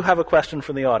this. We do have a question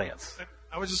from the audience.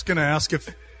 I was just going to ask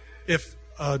if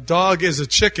a dog is a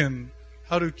chicken,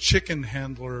 how do chicken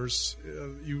handlers,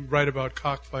 you write about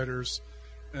cockfighters,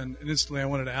 and instantly I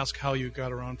wanted to ask how you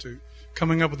got around to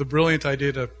coming up with a brilliant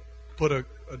idea to put a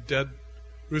dead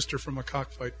rooster from a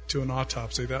cockfight to an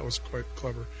autopsy. That was quite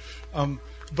clever.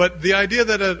 But the idea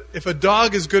that if a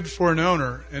dog is good for an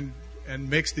owner and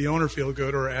makes the owner feel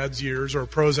good or adds years or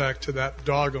Prozac to that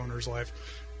dog owner's life,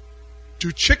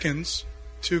 do chickens,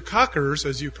 to cockers,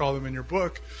 as you call them in your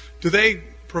book, do they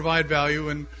provide value?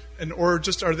 And or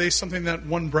just are they something that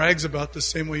one brags about the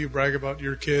same way you brag about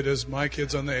your kid as my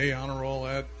kid's on the A honor roll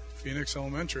at Phoenix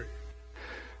Elementary?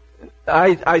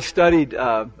 I studied.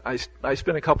 I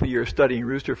spent a couple of years studying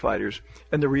rooster fighters,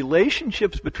 and the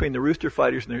relationships between the rooster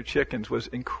fighters and their chickens was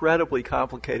incredibly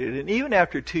complicated. And even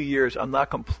after 2 years, I'm not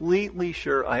completely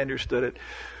sure I understood it.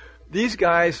 These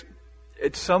guys,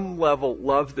 at some level,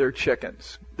 love their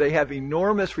chickens. They have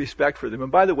enormous respect for them.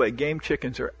 And by the way, game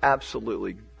chickens are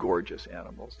absolutely gorgeous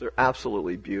animals. They're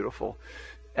absolutely beautiful.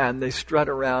 And they strut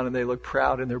around and they look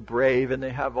proud and they're brave and they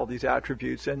have all these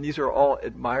attributes. And these are all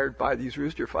admired by these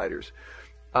rooster fighters.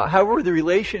 However, the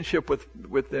relationship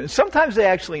with them, sometimes they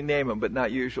actually name them, but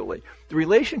not usually. The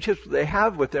relationships they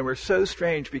have with them are so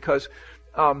strange because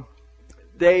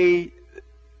they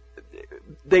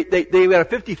have a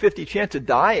 50-50 chance of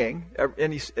dying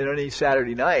any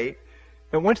Saturday night.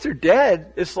 And once they're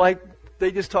dead, it's like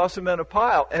they just toss them in a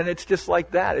pile. And it's just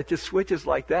like that. It just switches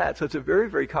like that. So it's a very,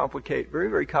 very complicated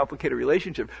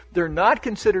relationship. They're not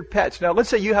considered pets. Now, let's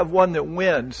say you have one that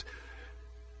wins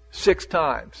 6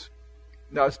 times.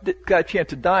 Now, it's got a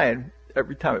chance of dying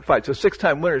every time it fights. So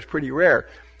 6-time winner is pretty rare.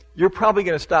 You're probably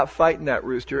going to stop fighting that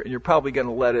rooster, and you're probably going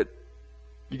to let it,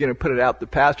 you're going to put it out the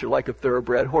pasture like a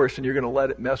thoroughbred horse, and you're going to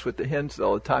let it mess with the hens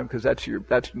all the time because that's your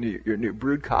new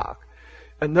brood cock.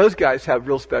 And those guys have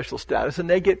real special status, and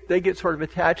they get sort of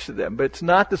attached to them. But it's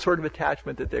not the sort of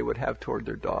attachment that they would have toward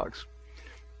their dogs.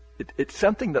 It's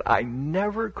something that I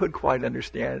never could quite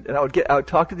understand. And I would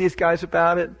talk to these guys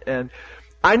about it, and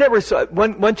I never saw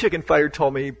one chicken fighter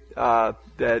told me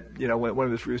that when one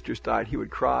of his roosters died, he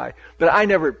would cry. But I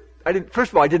didn't.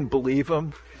 First of all, I didn't believe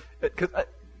him because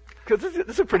this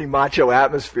is a pretty macho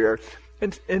atmosphere.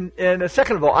 And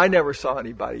second of all, I never saw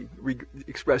anybody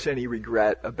express any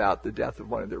regret about the death of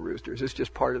one of their roosters. It's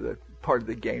just part of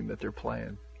the game that they're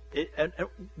playing. And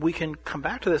we can come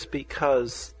back to this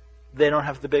because they don't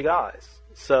have the big eyes.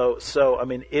 So I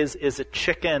mean, is a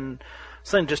chicken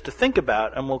something just to think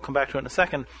about? And we'll come back to it in a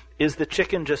second. Is the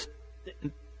chicken just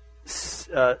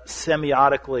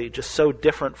semiotically just so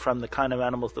different from the kind of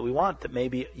animals that we want that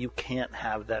maybe you can't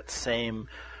have that same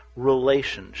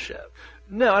relationship?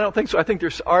 No, I don't think so. I think there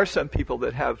are some people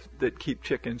that keep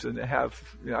chickens, and they have.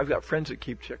 I've got friends that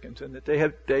keep chickens, and that they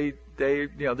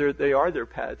are their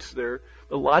pets. There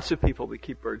are lots of people that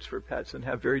keep birds for pets and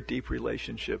have very deep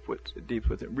relationship with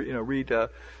it. Read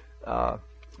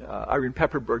Irene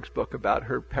Pepperberg's book about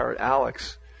her parrot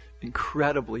Alex.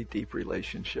 Incredibly deep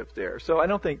relationship there. So I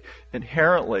don't think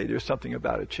inherently there's something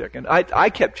about a chicken. I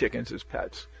kept chickens as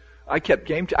pets. I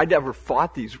kept I never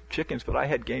fought these chickens, but I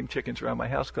had game chickens around my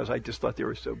house because I just thought they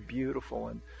were so beautiful,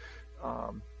 and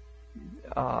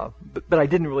but I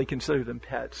didn't really consider them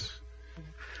pets.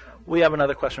 We have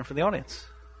another question from the audience.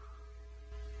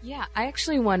 Yeah, I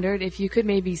actually wondered if you could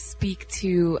maybe speak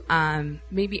to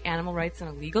maybe animal rights in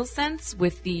a legal sense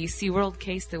with the SeaWorld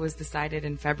case that was decided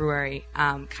in February,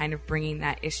 kind of bringing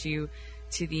that issue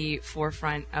to the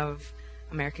forefront of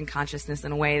American consciousness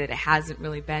in a way that it hasn't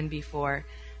really been before.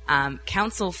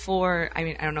 Counsel for,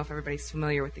 I don't know if everybody's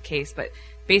familiar with the case, but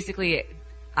basically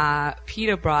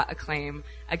PETA brought a claim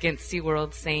against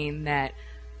SeaWorld saying that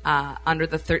under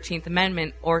the 13th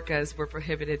Amendment, orcas were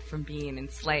prohibited from being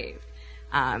enslaved.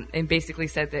 And basically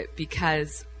said that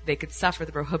because they could suffer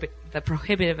the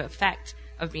prohibitive effect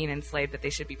of being enslaved, that they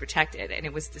should be protected. And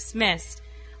it was dismissed,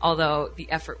 although the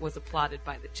effort was applauded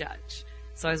by the judge.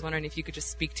 So I was wondering if you could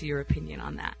just speak to your opinion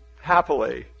on that.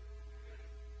 Happily.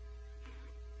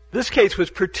 This case was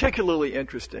particularly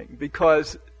interesting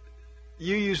because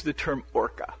you used the term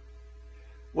orca.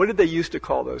 What did they used to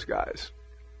call those guys?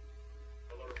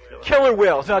 Killer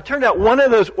whales. Now, it turned out one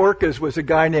of those orcas was a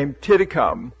guy named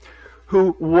Titicaum,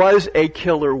 who was a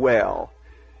killer whale.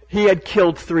 He had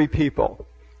killed 3 people.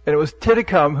 And it was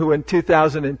Titicaum who in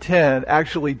 2010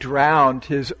 actually drowned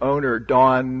his owner,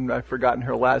 Dawn, I've forgotten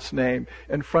her last name,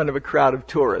 in front of a crowd of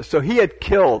tourists. So he had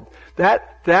killed,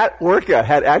 that orca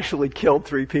had actually killed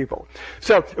 3 people.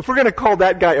 So if we're going to call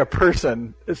that guy a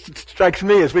person, it strikes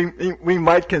me as we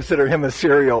might consider him a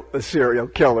serial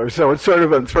killer. So it's sort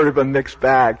of a mixed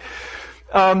bag.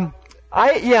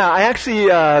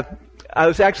 I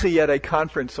was actually at a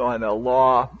conference on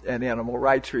law and animal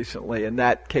rights recently, and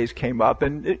that case came up.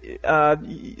 And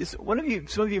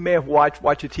some of you may have watched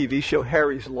a TV show,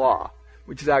 Harry's Law,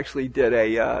 which actually did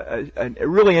a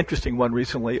really interesting one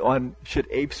recently on should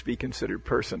apes be considered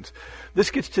persons. This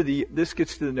gets to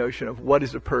the notion of what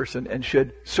is a person and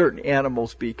should certain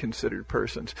animals be considered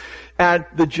persons. And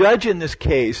the judge in this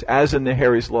case, as in the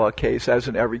Harry's Law case, as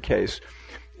in every case,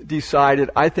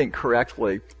 decided, I think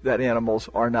correctly, that animals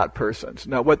are not persons.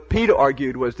 Now, what PETA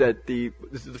argued was that this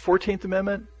is the 14th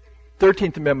Amendment?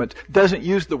 13th Amendment doesn't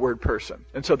use the word person.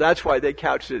 And so that's why they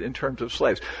couched it in terms of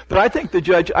slaves. But I think the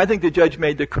judge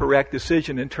made the correct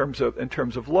decision in terms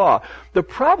of law. The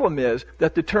problem is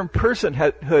that the term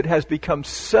personhood has become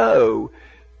so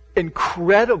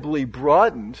incredibly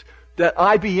broadened that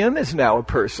IBM is now a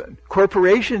person.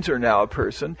 Corporations are now a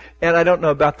person. And I don't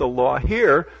know about the law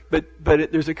here, but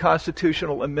there's a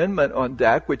constitutional amendment on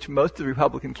deck, which most of the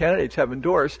Republican candidates have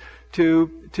endorsed, to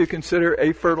consider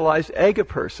a fertilized egg a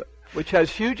person, which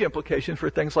has huge implications for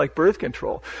things like birth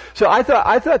control. So I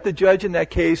thought the judge in that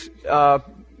case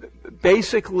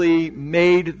basically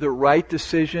made the right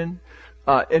decision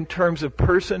in terms of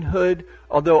personhood,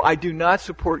 although I do not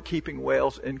support keeping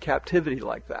whales in captivity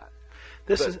like that.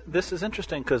 This is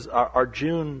interesting because our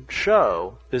June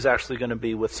show is actually going to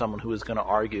be with someone who is going to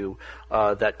argue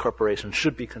that corporations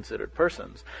should be considered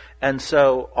persons. And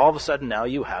so all of a sudden now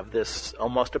you have this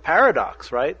almost a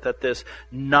paradox, right? That this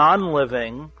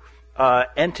non-living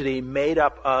entity made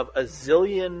up of a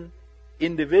zillion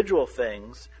individual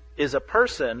things is a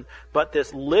person, but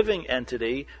this living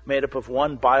entity made up of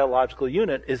one biological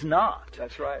unit is not.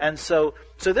 That's right. And so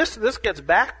this gets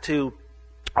back to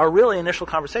our really initial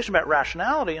conversation about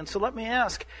rationality. And so let me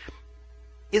ask,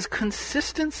 is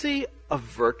consistency a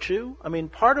virtue? I mean,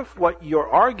 part of what you're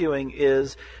arguing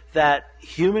is that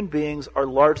human beings are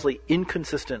largely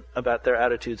inconsistent about their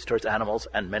attitudes towards animals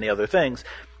and many other things.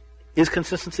 Is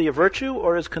consistency a virtue,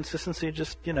 or is consistency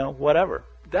just, whatever?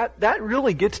 That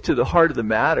really gets to the heart of the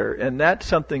matter, and that's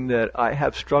something that I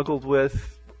have struggled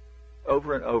with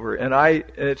over and over. And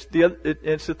it's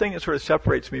the thing that sort of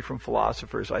separates me from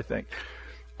philosophers, I think.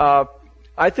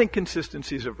 I think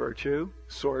consistency is a virtue,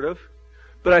 sort of,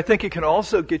 but I think it can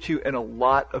also get you in a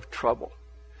lot of trouble.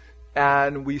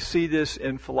 And we see this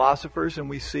in philosophers, and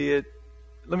we see it.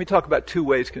 Let me talk about two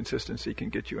ways consistency can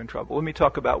get you in trouble. Let me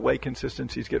talk about way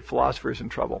consistencies get philosophers in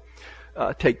trouble.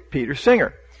 Take Peter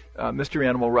Singer, Mr.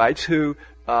 Animal Rights, who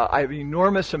I have an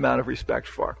enormous amount of respect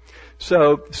for.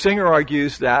 So Singer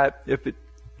argues that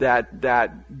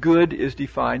that good is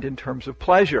defined in terms of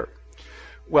pleasure.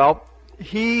 Well,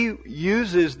 he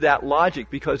uses that logic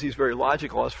because he's very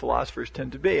logical, as philosophers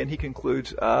tend to be, and he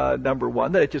concludes, number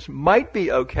one, that it just might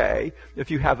be okay if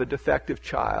you have a defective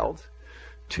child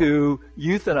to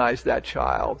euthanize that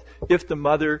child if the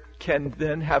mother can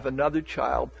then have another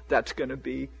child that's going to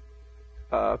be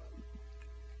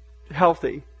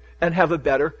healthy and have a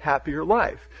better, happier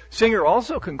life. Singer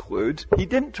also concludes, he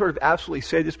didn't sort of absolutely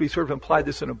say this, but he sort of implied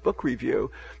this in a book review,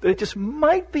 that it just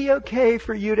might be okay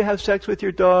for you to have sex with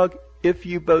your dog if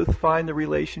you both find the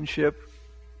relationship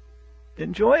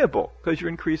enjoyable, because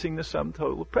you're increasing the sum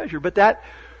total of pleasure. But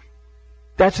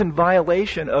that's in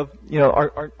violation of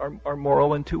our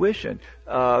moral intuition.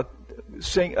 Logic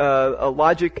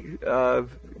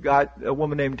got a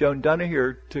woman named Joan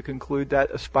Dunahere to conclude that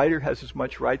a spider has as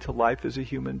much right to life as a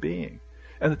human being,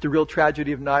 and that the real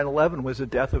tragedy of 9/11 was the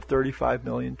death of 35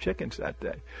 million chickens that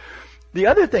day. The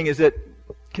other thing is that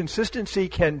consistency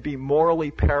can be morally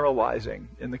paralyzing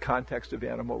in the context of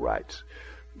animal rights.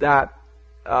 That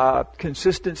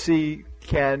consistency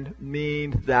can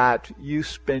mean that you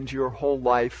spend your whole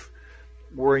life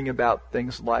worrying about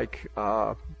things like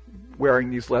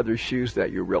wearing these leather shoes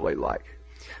that you really like.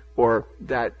 Or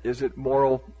that, is it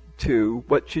moral to,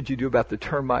 what should you do about the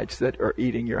termites that are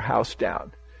eating your house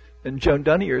down? And Joan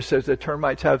Dunahere says that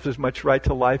termites have as much right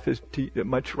to life as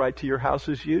much right to your house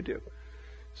as you do.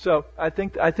 So I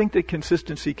think that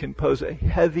consistency can pose a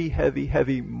heavy, heavy,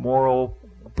 heavy moral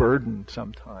burden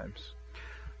sometimes.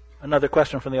 Another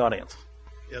question from the audience.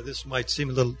 Yeah, this might seem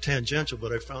a little tangential,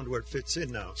 but I found where it fits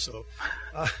in now. So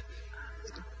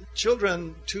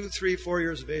children 2, 3, 4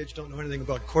 years of age don't know anything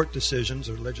about court decisions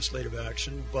or legislative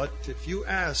action, but if you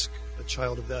ask a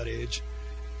child of that age,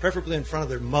 preferably in front of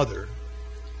their mother,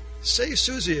 say,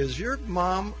 Susie, is your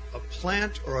mom a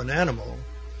plant or an animal?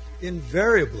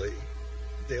 Invariably,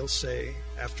 they'll say,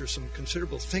 after some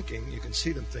considerable thinking, you can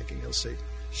see them thinking, they'll say,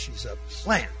 she's a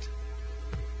plant.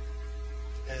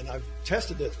 And I've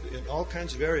tested it in all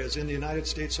kinds of areas in the United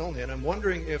States only, and I'm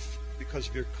wondering if, because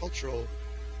of your cultural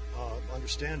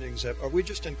understandings, are we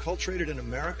just enculturated in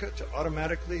America to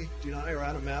automatically deny our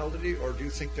animality, or do you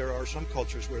think there are some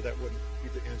cultures where that wouldn't be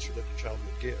the answer that the child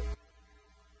would give?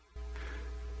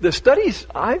 The studies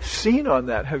I've seen on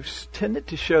that have tended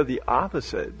to show the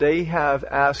opposite. They have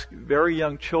asked very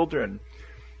young children,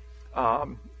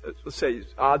 let's say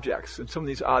objects, and some of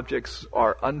these objects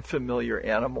are unfamiliar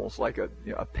animals, like a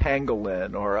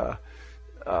pangolin or a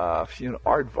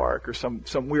aardvark or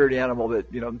some weird animal that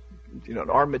an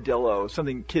armadillo,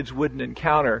 something kids wouldn't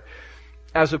encounter,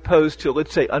 as opposed to,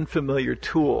 let's say, unfamiliar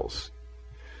tools.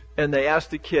 And they asked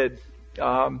the kid,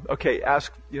 okay,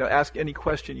 ask any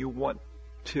question you want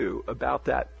to about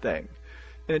that thing.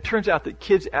 And it turns out that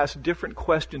kids ask different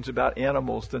questions about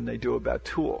animals than they do about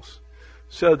tools.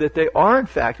 So that they are, in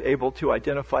fact, able to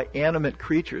identify animate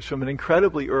creatures from an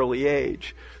incredibly early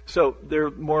age. So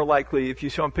they're more likely, if you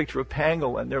show them a picture of a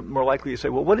pangolin, they're more likely to say,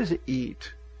 well, what does it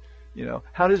eat?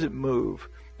 How does it move?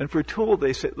 And for a tool,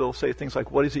 they'll say things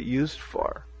like, what is it used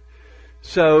for?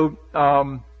 So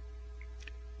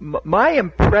my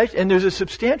impression, and there's a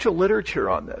substantial literature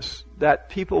on this,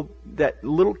 that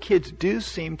little kids do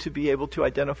seem to be able to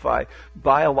identify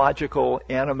biological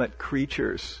animate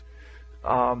creatures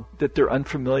that they're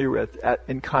unfamiliar with,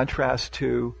 in contrast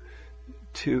to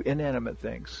inanimate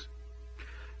things.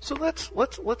 So let's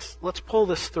pull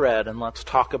this thread and let's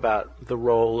talk about the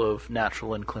role of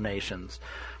natural inclinations.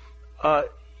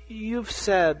 You've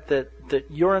said that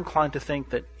you're inclined to think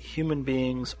that human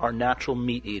beings are natural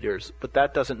meat eaters, but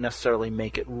that doesn't necessarily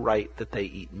make it right that they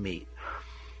eat meat.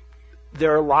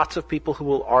 There are lots of people who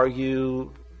will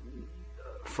argue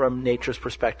from nature's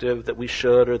perspective that we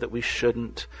should or that we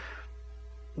shouldn't.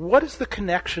 What is the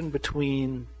connection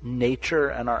between nature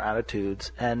and our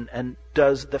attitudes, and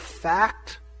does the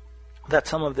fact that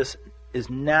some of this is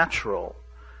natural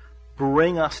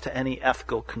bring us to any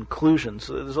ethical conclusions?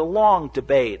 So there's a long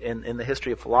debate in the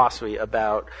history of philosophy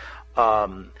about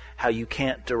how you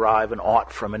can't derive an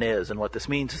ought from an is, and what this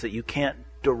means is that you can't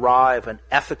derive an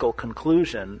ethical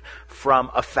conclusion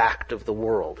from a fact of the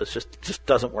world. It just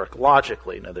doesn't work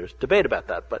logically. Now, there's debate about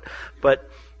that, but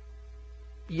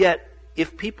yet,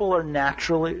 if people are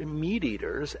naturally meat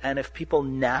eaters, and if people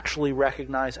naturally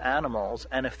recognize animals,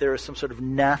 and if there is some sort of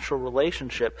natural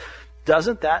relationship,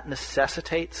 doesn't that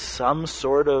necessitate some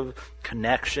sort of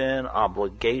connection,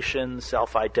 obligation,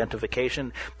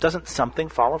 self-identification? Doesn't something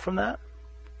follow from that?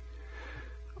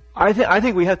 I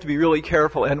think we have to be really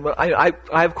careful, and I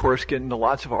of course get into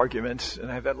lots of arguments, and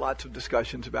I've had lots of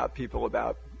discussions about people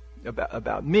about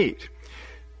meat,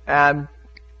 and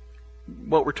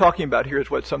what we're talking about here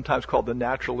is what's sometimes called the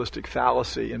naturalistic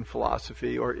fallacy in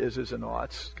philosophy, or ises and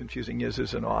oughts, confusing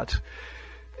ises and oughts.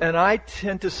 And I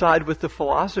tend to side with the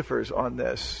philosophers on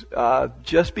this.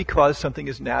 Just because something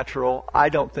is natural, I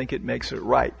don't think it makes it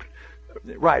right.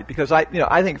 Right, because I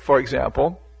think, for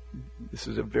example, this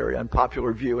is a very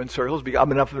unpopular view in circles, because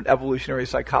I'm enough of an evolutionary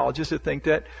psychologist to think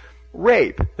that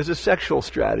rape as a sexual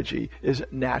strategy is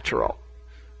natural.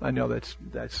 I know that's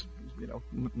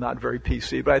not very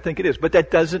PC, but I think it is. But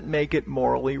that doesn't make it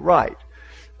morally right.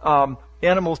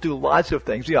 Animals do lots of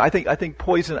things. I think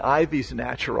poison ivy is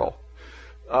natural.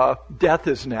 Death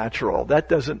is natural. That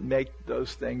doesn't make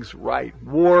those things right.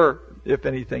 War, if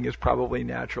anything, is probably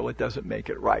natural. It doesn't make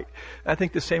it right. I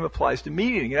think the same applies to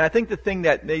meat eating. And I think the thing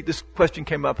that this question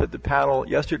came up at the panel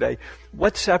yesterday,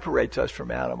 what separates us from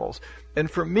animals? And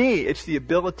for me, it's the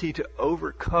ability to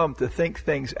think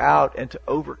things out and to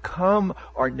overcome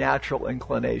our natural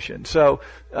inclination. So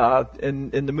in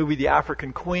the movie The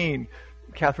African Queen,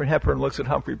 Katharine Hepburn looks at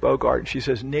Humphrey Bogart and she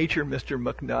says, nature, Mr.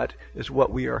 McNutt, is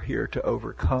what we are here to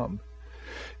overcome.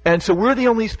 And so we're the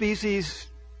only species,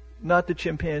 not the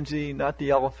chimpanzee, not the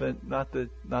elephant, not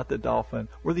the dolphin.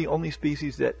 We're the only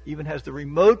species that even has the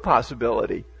remote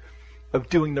possibility of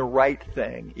doing the right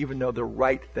thing, even though the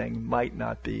right thing might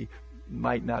not be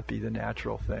the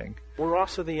natural thing. We're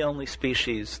also the only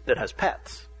species that has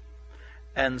pets.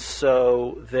 And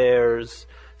so there's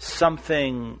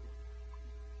something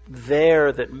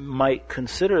there that might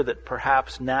consider that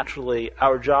perhaps naturally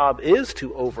our job is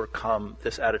to overcome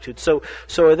this attitude. So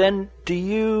then do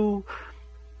you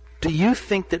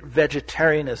think that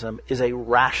vegetarianism is a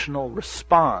rational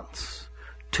response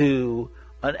to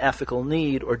an ethical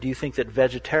need, or do you think that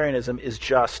vegetarianism is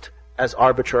just as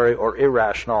arbitrary or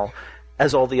irrational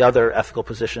as all the other ethical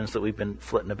positions that we've been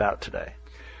flitting about today?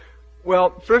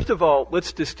 Well, first of all,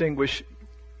 let's distinguish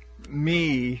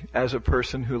me as a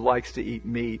person who likes to eat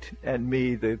meat and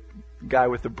me, the guy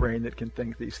with the brain that can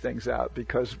think these things out,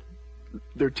 because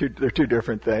they're two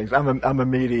different things. I'm a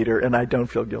meat eater and I don't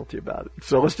feel guilty about it.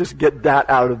 So let's just get that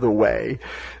out of the way,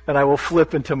 and I will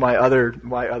flip into my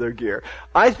other gear.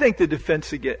 I think the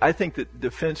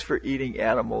defense for eating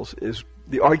animals is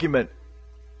the argument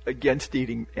against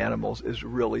eating animals is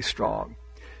really strong.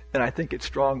 And I think it's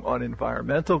strong on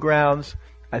environmental grounds,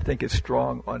 I think it's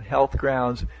strong on health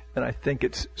grounds, and I think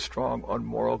it's strong on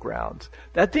moral grounds.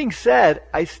 That being said,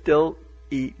 I still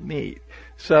eat meat.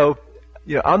 So,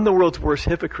 I'm the world's worst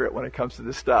hypocrite when it comes to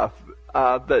this stuff.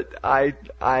 But I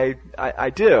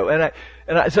do.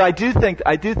 So I do think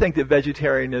that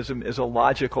vegetarianism is a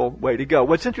logical way to go.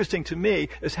 What's interesting to me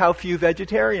is how few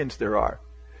vegetarians there are.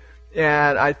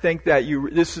 And I think that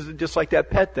this is just like that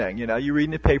pet thing. You read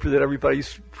in the paper that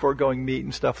everybody's foregoing meat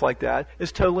and stuff like that.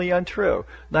 It's totally untrue.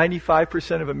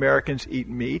 95% of Americans eat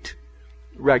meat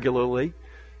regularly.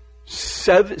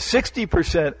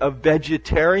 60% of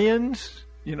vegetarians,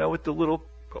 with the little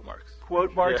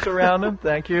quote marks around them.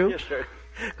 Thank you. Yeah, sure.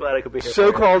 Glad I could be here.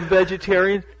 So-called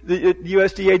vegetarians. The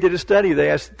USDA did a study. They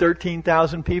asked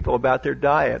 13,000 people about their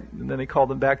diet, and then they called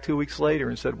them back 2 weeks later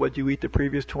and said, "What'd you eat the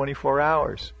previous 24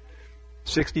 hours?"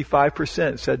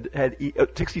 65% said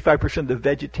 65% of the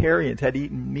vegetarians had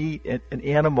eaten meat and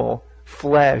animal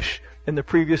flesh in the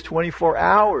previous 24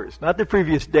 hours, not the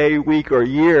previous day, week, or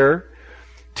year.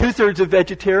 2/3 of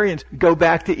vegetarians go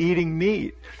back to eating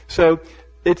meat. So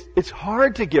it's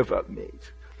hard to give up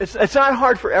meat. It's not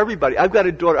hard for everybody. I've got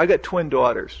a daughter. I've got twin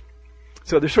daughters.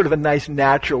 So there's sort of a nice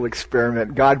natural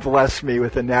experiment. God bless me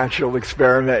with a natural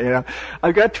experiment,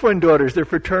 I've got twin daughters. They're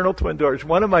fraternal twin daughters.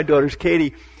 One of my daughters,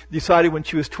 Katie, decided when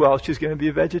she was 12 she was going to be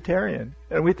a vegetarian.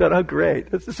 And we thought, oh, great.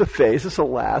 This is a phase. This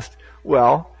will last.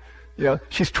 Well,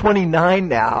 she's 29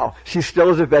 now. She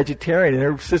still is a vegetarian. And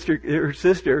her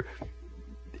sister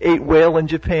ate whale in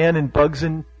Japan and bugs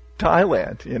in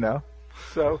Thailand,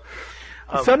 So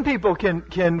some people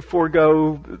can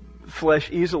forego flesh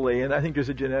easily, and I think there's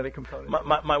a genetic component.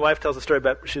 My wife tells a story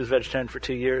about she was vegetarian for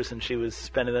 2 years, and she was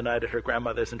spending the night at her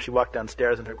grandmother's, and she walked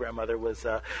downstairs, and her grandmother was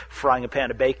frying a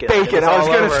pan of bacon. Bacon, I was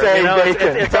going to say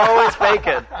bacon. It's always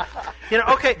bacon.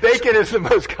 Okay. Bacon is the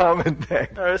most common thing.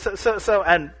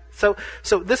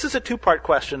 So this is a two-part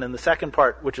question, and the second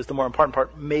part, which is the more important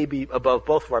part, may be above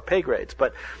both of our pay grades.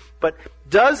 But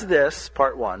does this,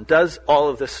 part one, does all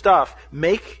of this stuff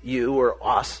make you or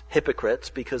us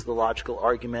hypocrites because the logical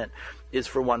argument is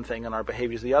for one thing and our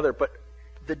behavior is the other? But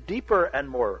the deeper and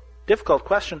more difficult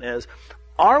question is,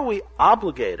 are we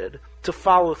obligated to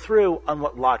follow through on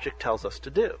what logic tells us to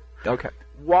do? Okay.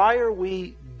 Why are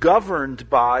we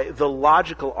governed by the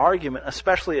logical argument,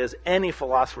 especially as any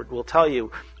philosopher will tell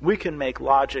you, we can make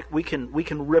logic, we can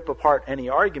rip apart any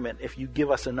argument if you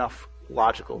give us enough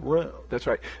logical room. That's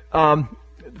right.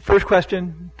 First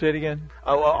question, say it again.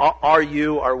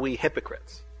 Are we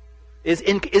hypocrites? Is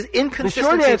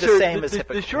inconsistency the same as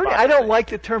hypocrite? I don't like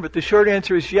the term, but the short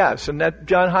answer is yes. And that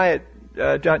John Haidt,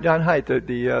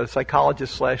 the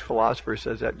psychologist / philosopher,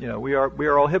 says that we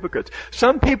are all hypocrites.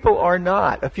 Some people are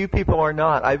not. A few people are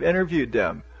not. I've interviewed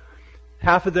them.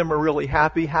 Half of them are really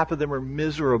happy. Half of them are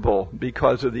miserable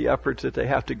because of the efforts that they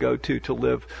have to go to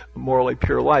live a morally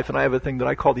pure life. And I have a thing that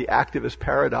I call the activist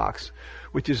paradox,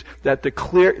 which is that the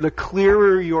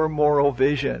clearer your moral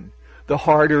vision, the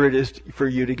harder it is for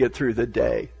you to get through the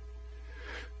day.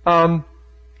 The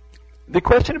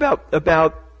question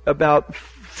about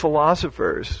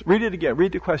philosophers. Read it again.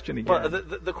 Read the question again. Well,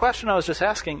 the question I was just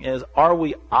asking is, are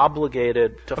we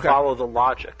obligated to follow the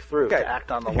logic through, to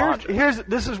act on the logic?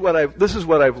 This is what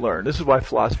I've learned. This is why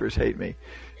philosophers hate me.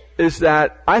 Is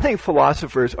that I think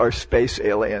philosophers are space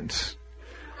aliens.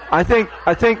 I think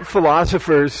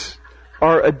philosophers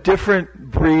are a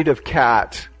different breed of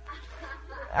cat,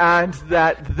 and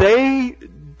that they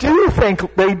do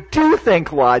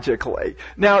think logically.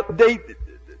 Now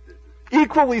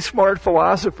equally smart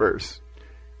philosophers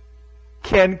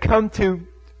can come to,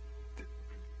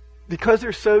 because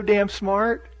they're so damn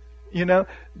smart,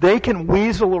 they can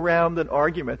weasel around an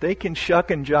argument. They can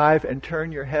shuck and jive and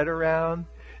turn your head around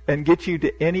and get you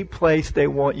to any place they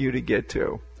want you to get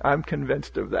to. I'm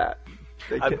convinced of that.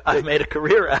 I've made a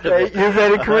career out of it. You've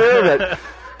made a career of it.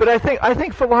 But I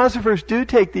think philosophers do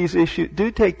take these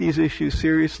issues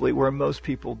seriously, where most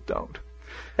people don't.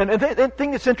 And the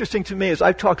thing that's interesting to me is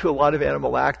I've talked to a lot of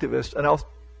animal activists, and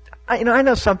I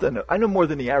know something. I know more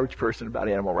than the average person about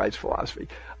animal rights philosophy.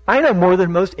 I know more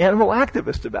than most animal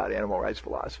activists about animal rights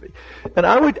philosophy. And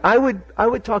I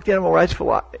would talk to animal rights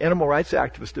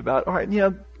activists about, all right,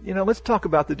 let's talk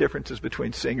about the differences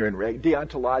between Singer and Reagan,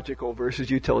 deontological versus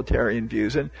utilitarian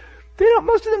views. And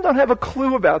most of them don't have a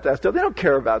clue about that stuff. They don't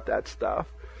care about that stuff.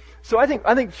 So I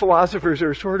think philosophers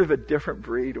are sort of a different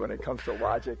breed when it comes to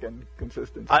logic and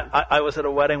consistency. I was at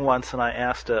a wedding once, and I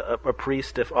asked a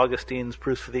priest if Augustine's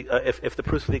proofs for if the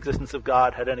proofs for the existence of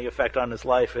God had any effect on his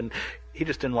life, and he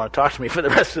just didn't want to talk to me for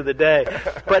the rest of the day.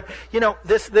 But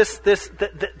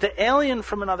the alien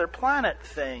from another planet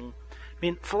thing. I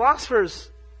mean, philosophers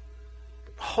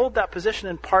hold that position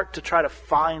in part to try to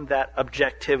find that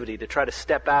objectivity, to try to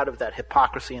step out of that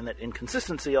hypocrisy and that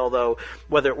inconsistency, although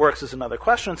whether it works is another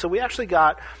question. So we actually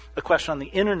got a question on the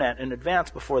internet in advance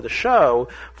before the show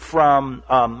from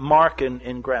Mark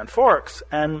in Grand Forks,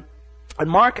 and And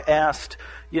Mark asked,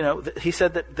 he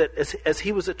said that as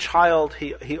he was a child,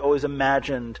 he always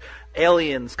imagined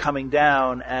aliens coming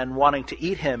down and wanting to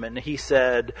eat him. And he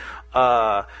said,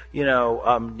 no,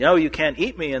 you can't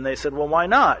eat me. And they said, well, why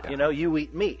not? Yeah. You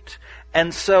eat meat.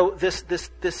 And so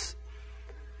this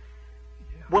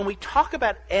when we talk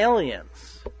about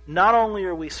aliens, not only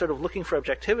are we sort of looking for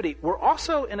objectivity, we're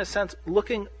also, in a sense,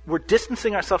 we're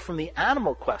distancing ourselves from the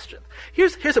animal question.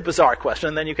 Here's a bizarre question,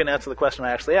 and then you can answer the question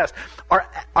I actually asked.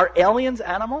 Are aliens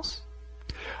animals?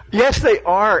 Yes, they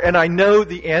are, and I know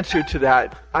the answer to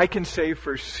that. I can say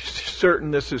for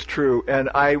certain this is true, and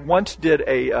I once did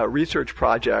a research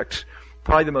project,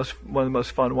 probably one of the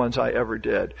most fun ones I ever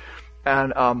did.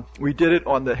 And we did it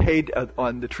on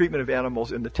the treatment of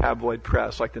animals in the tabloid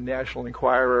press, like the National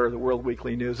Enquirer or the World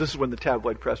Weekly News. This is when the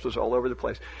tabloid press was all over the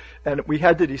place. And we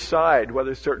had to decide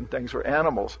whether certain things were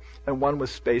animals. And one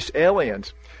was space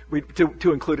aliens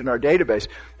to include in our database.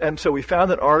 And so we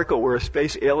found an article where a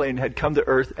space alien had come to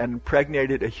Earth and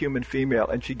impregnated a human female,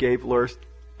 and she gave birth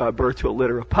to a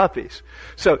litter of puppies.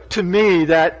 So to me,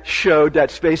 that showed that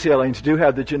space aliens do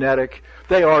have the genetic...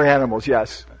 They are animals,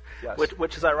 yes. Yes.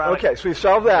 Which is ironic. Okay, so we've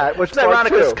solved that. It's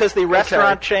ironic because the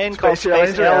restaurant chain called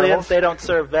Space Aliens, they don't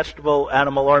serve vegetable,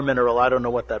 animal, or mineral. I don't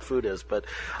know what that food is, but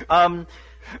so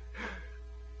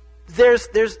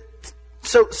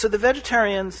the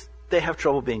vegetarians, they have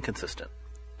trouble being consistent.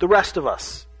 The rest of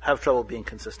us have trouble being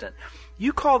consistent.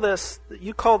 You call the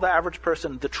average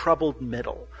person the troubled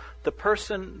middle, the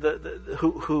person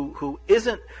who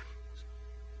isn't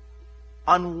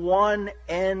on one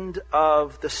end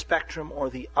of the spectrum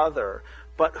or the other,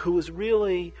 but who is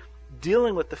really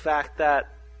dealing with the fact that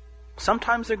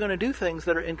sometimes they're going to do things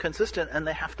that are inconsistent, and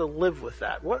they have to live with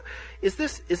that. What is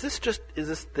this? Is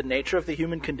this the nature of the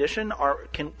human condition? Or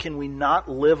can we not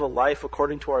live a life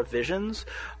according to our visions?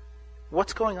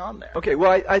 What's going on there? Okay,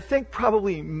 well, I think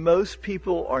probably most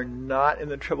people are not in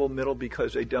the troubled middle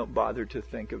because they don't bother to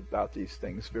think about these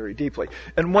things very deeply.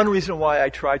 And one reason why I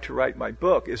tried to write my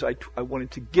book is I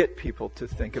wanted to get people to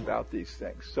think about these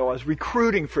things. So I was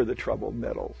recruiting for the troubled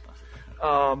middle.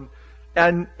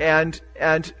 And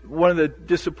one of the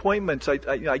disappointments,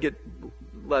 I get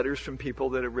letters from people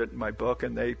that have written my book,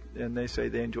 and they say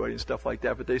they enjoyed it and stuff like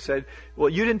that. But they said, well,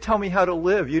 you didn't tell me how to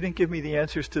live. You didn't give me the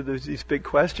answers to these big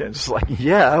questions. It's like,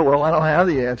 yeah, well, I don't have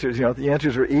the answers. If the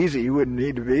answers were easy, you wouldn't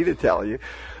need me to tell you.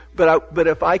 But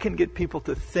if I can get people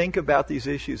to think about these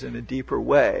issues in a deeper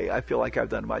way, I feel like I've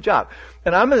done my job.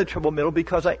 And I'm in the troubled middle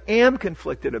because I am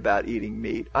conflicted about eating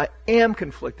meat. I am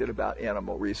conflicted about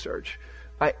animal research.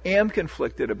 I am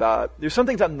conflicted about, there's some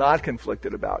things I'm not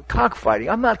conflicted about. Cockfighting,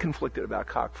 I'm not conflicted about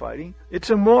cockfighting.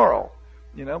 It's immoral.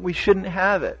 We shouldn't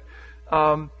have it.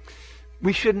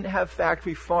 We shouldn't have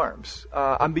factory farms.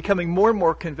 I'm becoming more and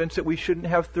more convinced that we shouldn't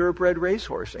have thoroughbred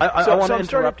racehorsing. I want to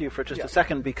interrupt you for just a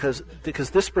second because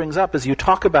this brings up, as you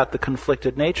talk about the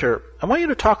conflicted nature, I want you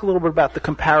to talk a little bit about the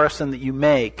comparison that you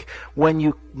make when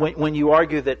you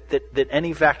argue that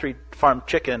any factory farm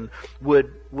chicken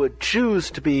would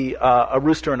choose to be a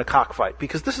rooster in a cockfight,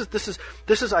 because this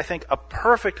is I think a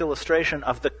perfect illustration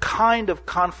of the kind of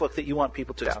conflict that you want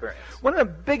people to experience. One of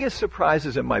the biggest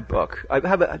surprises in my book, I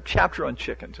have a chapter on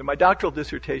chickens, and my doctoral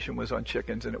dissertation was on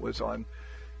chickens, and it was on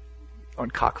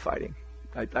cockfighting.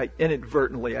 I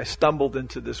inadvertently stumbled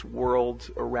into this world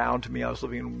around me. I was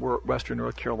living in western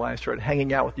North Carolina, started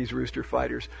hanging out with these rooster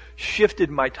fighters,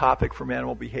 shifted my topic from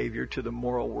animal behavior to the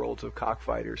moral worlds of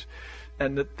cockfighters.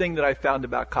 And the thing that I found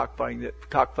about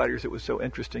cockfighters that was so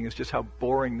interesting is just how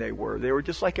boring they were. They were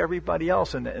just like everybody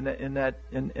else in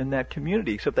that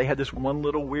community, except they had this one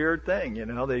little weird thing.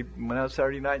 They went out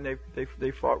Saturday night and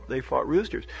they fought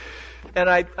roosters. And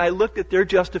I looked at their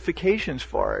justifications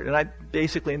for it, and I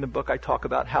basically in the book I talk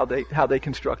about how they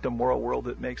construct a moral world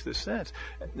that makes this sense,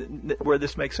 where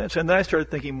this makes sense. And then I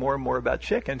started thinking more and more about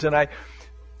chickens, and I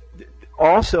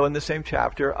also in the same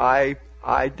chapter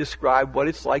I describe what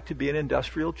it's like to be an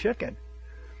industrial chicken.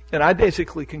 And I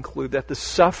basically conclude that the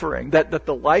suffering, that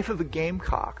the life of a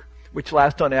gamecock, which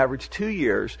lasts on average 2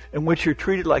 years, in which you're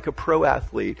treated like a pro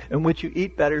athlete, in which you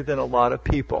eat better than a lot of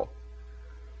people,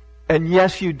 and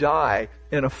yes, you die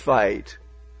in a fight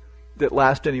that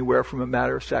lasts anywhere from a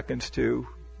matter of seconds to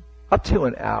up to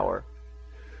an hour,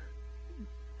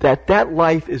 that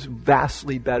life is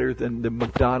vastly better than the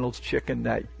McDonald's chicken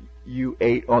that you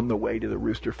ate on the way to the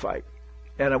rooster fight.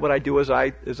 And what I do is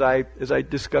I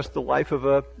discuss the life of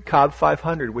a Cobb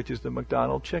 500, which is the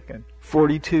McDonald's chicken.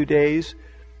 42 days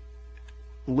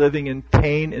living in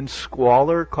pain and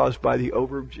squalor caused by the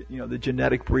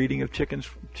genetic breeding of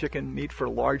chicken meat for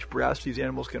large breasts. These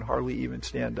animals can hardly even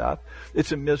stand up.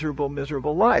 It's a miserable,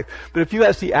 miserable life. But if you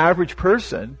ask the average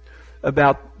person,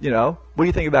 about, what do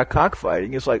you think about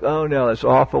cockfighting? It's like, oh no, it's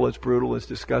awful, it's brutal, it's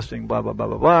disgusting, blah, blah, blah,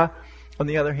 blah, blah. On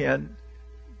the other hand,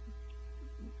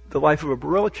 the life of a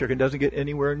broiler chicken doesn't get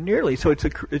anywhere nearly. So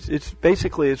it's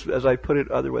basically, as I put it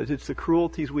otherwise, it's the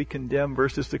cruelties we condemn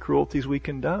versus the cruelties we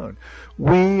condone.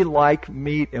 We like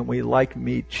meat, and we like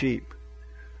meat cheap.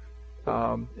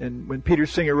 And when Peter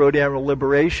Singer wrote Animal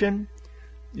Liberation,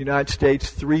 the United States,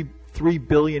 3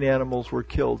 billion animals were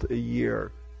killed a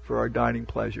year for our dining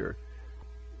pleasure.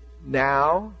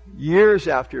 Now, years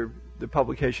after the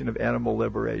publication of Animal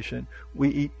Liberation, we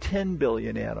eat 10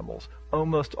 billion animals.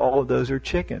 Almost all of those are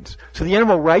chickens. So the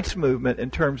animal rights movement,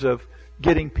 in terms of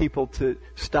getting people to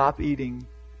stop eating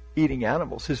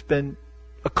animals, has been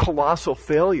a colossal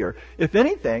failure. If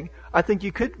anything, I think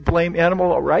you could blame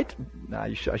animal rights.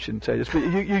 I shouldn't say this, but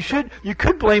you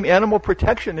could blame animal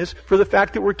protectionists for the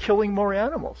fact that we're killing more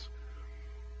animals.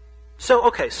 So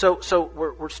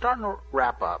we're starting to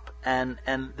wrap up, and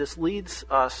this leads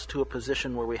us to a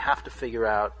position where we have to figure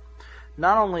out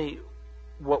not only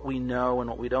what we know and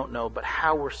what we don't know, but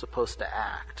how we're supposed to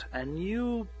act. And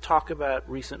you talk about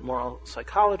recent moral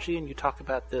psychology, and you talk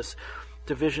about this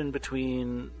division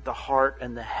between the heart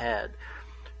and the head.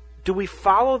 Do we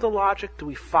follow the logic? Do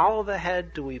we follow the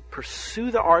head? Do we pursue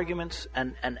the arguments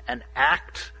and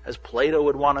act as Plato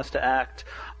would want us to act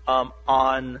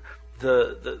on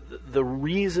the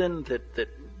reason that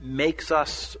makes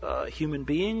us human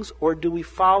beings, or do we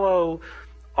follow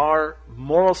our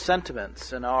moral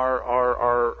sentiments and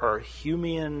our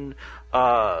human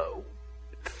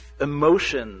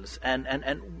emotions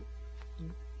and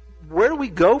where do we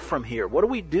go from here? What do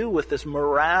we do with this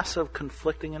morass of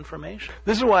conflicting information?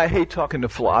 This is why I hate talking to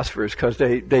philosophers, because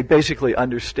they basically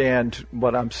understand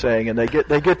what I'm saying, and they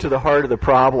get to the heart of the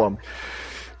problem.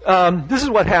 This is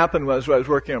what happened when I was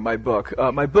working on my book.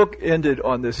 My book ended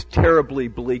on this terribly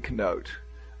bleak note.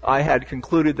 I had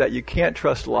concluded that you can't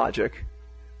trust logic.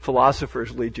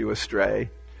 Philosophers lead you astray.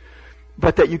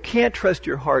 But that you can't trust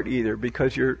your heart either,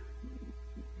 because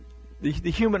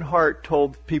the human heart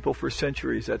told people for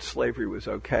centuries that slavery was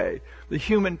okay. The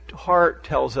human heart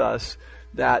tells us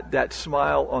that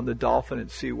smile on the dolphin at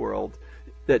SeaWorld,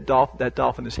 that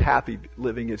dolphin is happy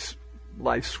living its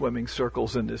life swimming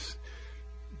circles in this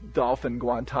dolphin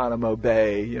Guantanamo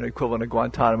Bay, equivalent of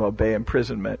Guantanamo Bay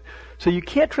imprisonment. So you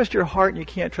can't trust your heart and you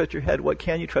can't trust your head. What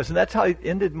can you trust? And that's how I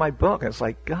ended my book. I was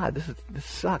like, God, this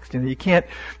sucks. You can't,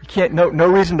 no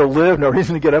reason to live, no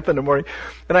reason to get up in the morning.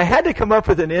 And I had to come up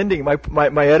with an ending.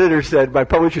 My editor said, my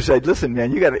publisher said, listen,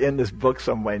 man, you got to end this book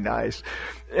some way nice.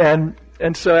 And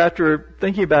so after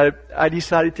thinking about it, I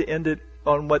decided to end it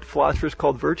on what philosophers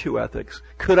called virtue ethics.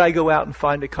 Could I go out and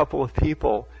find a couple of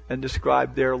people and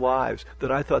describe their lives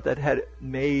that I thought that had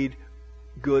made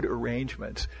good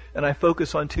arrangements? And I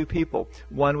focus on two people.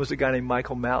 One was a guy named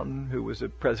Michael Mountain, who was a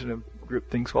president of a group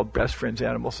things called Best Friends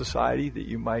Animal Society that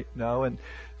you might know, and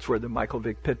it's where the Michael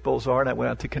Vick pit bulls are. And I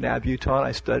went out to Kanab, Utah, and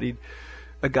I studied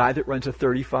a guy that runs a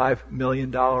 $35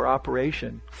 million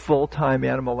operation, full-time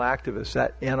animal activist.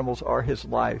 That animals are his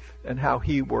life, and how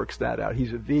he works that out.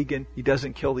 He's a vegan. He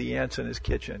doesn't kill the ants in his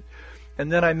kitchen.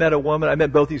 And then I met a woman. I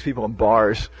met both these people in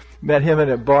bars. Met him in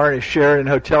a bar in a Sheraton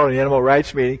hotel at an animal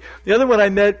rights meeting. The other one I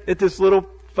met at this little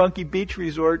funky beach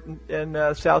resort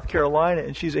in South Carolina,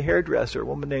 and she's a hairdresser, a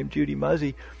woman named Judy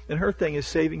Muzzy, and her thing is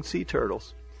saving sea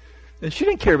turtles. And she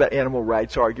didn't care about animal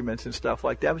rights arguments and stuff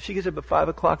like that, but she gets up at 5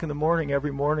 o'clock in the morning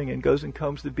every morning and goes and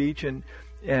combs the beach and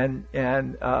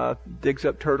digs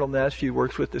up turtle nests. She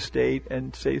works with the state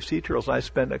and saves sea turtles. And I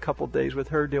spent a couple of days with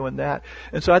her doing that.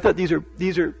 And so I thought these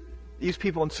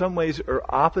people in some ways are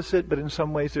opposite, but in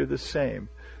some ways they're the same.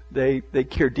 They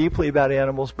care deeply about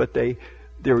animals, but they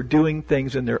were doing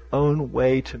things in their own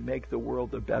way to make the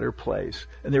world a better place.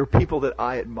 And they were people that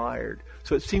I admired.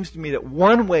 So it seems to me that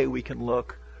one way we can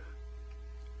look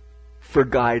for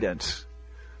guidance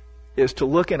is to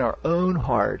look in our own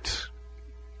hearts,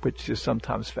 which is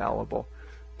sometimes fallible,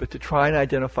 but to try and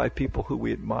identify people who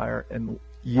we admire and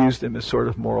use them as sort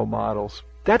of moral models.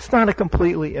 That's not a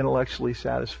completely intellectually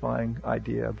satisfying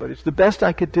idea, but it's the best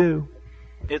I could do.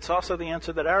 It's also the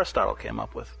answer that Aristotle came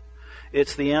up with.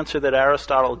 It's the answer that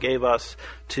Aristotle gave us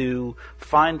to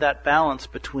find that balance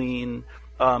between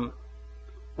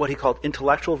what he called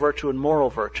intellectual virtue and moral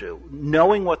virtue,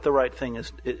 knowing what the right thing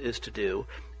is to do,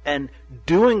 and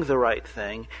doing the right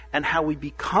thing. And how we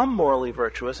become morally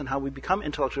virtuous and how we become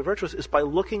intellectually virtuous is by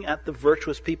looking at the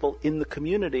virtuous people in the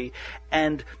community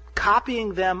and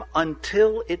copying them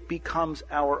until it becomes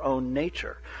our own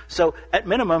nature. So at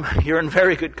minimum, you're in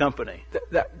very good company.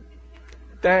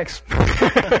 Thanks.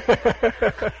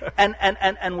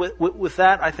 And with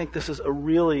that, I think this is a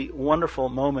really wonderful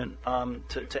moment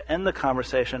to end the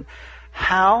conversation.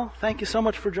 Hal, thank you so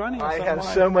much for joining us. I have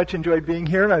so much enjoyed being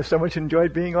here, and I've so much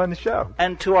enjoyed being on the show.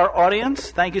 And to our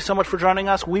audience, thank you so much for joining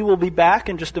us. We will be back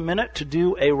in just a minute to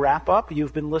do a wrap-up.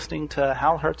 You've been listening to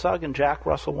Hal Herzog and Jack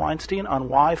Russell Weinstein on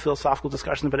Why, Philosophical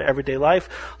Discussions About Everyday Life,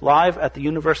 live at the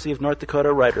University of North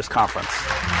Dakota Writers' Conference.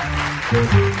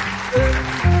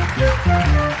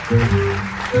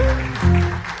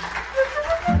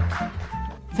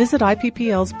 Visit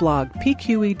IPPL's blog,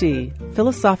 PQED,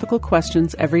 Philosophical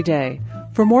Questions Every Day,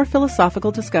 for more philosophical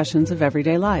discussions of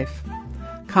everyday life.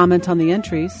 Comment on the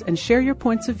entries and share your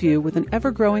points of view with an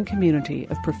ever-growing community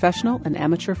of professional and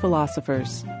amateur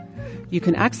philosophers. You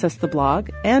can access the blog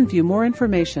and view more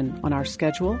information on our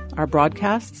schedule, our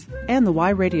broadcasts, and the Y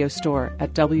Radio store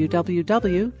at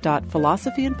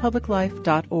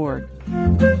www.philosophyinpubliclife.org.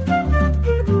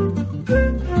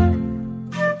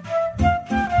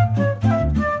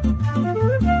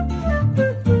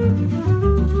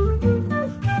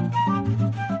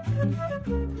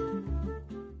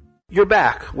 You're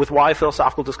back with Why,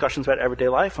 Philosophical Discussions About Everyday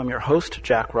Life. I'm your host,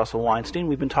 Jack Russell Weinstein.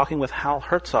 We've been talking with Hal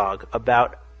Herzog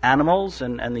about animals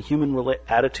and the human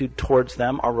attitude towards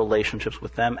them, our relationships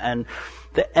with them, and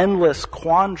the endless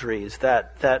quandaries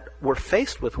that we're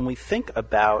faced with when we think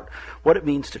about what it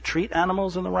means to treat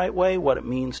animals in the right way, what it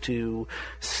means to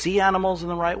see animals in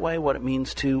the right way, what it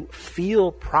means to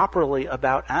feel properly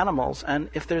about animals. And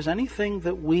if there's anything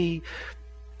that we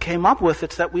came up with,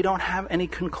 it's that we don't have any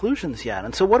conclusions yet.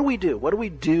 And so what do we do? What do we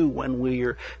do when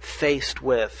we're faced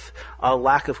with a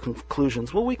lack of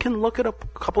conclusions? Well, we can look at a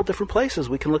couple different places.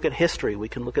 We can look at history. We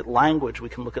can look at language. We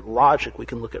can look at logic. We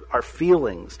can look at our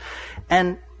feelings.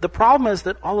 And the problem is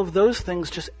that all of those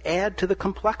things just add to the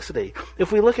complexity.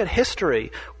 If we look at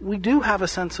history, we do have a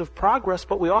sense of progress,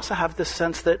 but we also have this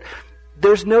sense that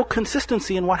there's no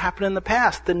consistency in what happened in the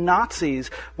past. The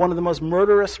Nazis, one of the most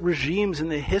murderous regimes in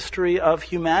the history of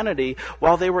humanity,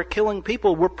 while they were killing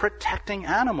people, were protecting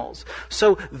animals.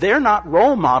 So they're not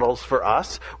role models for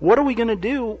us. What are we going to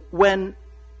do when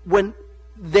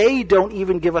they don't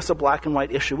even give us a black and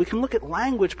white issue? We can look at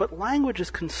language, but language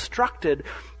is constructed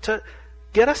to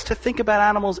get us to think about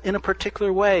animals in a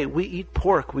particular way. We eat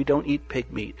pork, we don't eat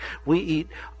pig meat. We eat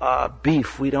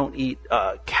beef, we don't eat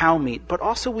cow meat. But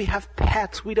also we have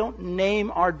pets. We don't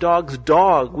name our dogs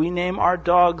Dog. We name our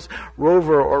dogs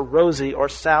Rover or Rosie or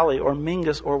Sally or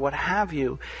Mingus or what have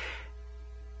you.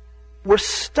 We're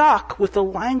stuck with the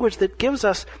language that gives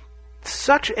us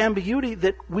such ambiguity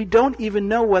that we don't even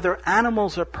know whether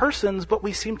animals are persons, but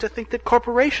we seem to think that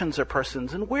corporations are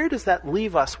persons. And where does that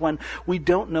leave us when we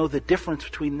don't know the difference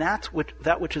between that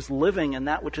which is living and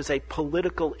that which is a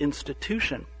political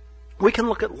institution? We can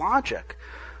look at logic,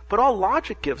 but all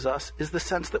logic gives us is the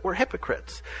sense that we're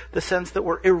hypocrites, the sense that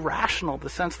we're irrational, the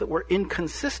sense that we're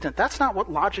inconsistent. That's not what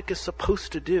logic is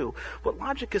supposed to do. What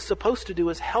logic is supposed to do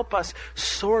is help us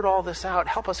sort all this out,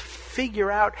 help us figure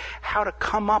out how to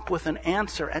come up with an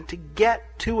answer and to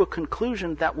get to a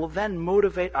conclusion that will then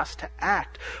motivate us to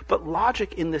act. But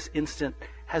logic in this instant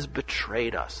has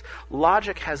betrayed us.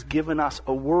 Logic has given us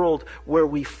a world where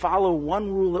we follow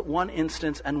one rule at one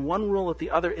instance and one rule at the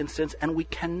other instance, and we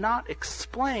cannot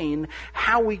explain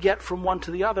how we get from one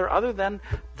to the other than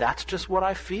that's just what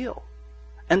I feel.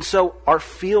 And so are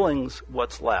feelings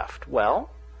what's left? Well,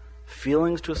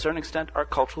 feelings to a certain extent are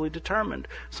culturally determined.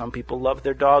 Some people love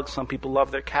their dogs, some people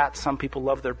love their cats, some people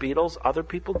love their beetles, other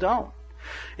people don't.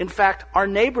 In fact, our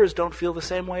neighbors don't feel the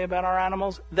same way about our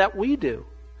animals that we do.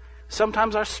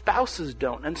 Sometimes our spouses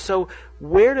don't. And so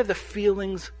where do the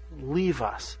feelings leave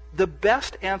us? The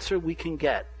best answer we can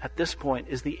get at this point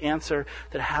is the answer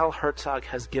that Hal Herzog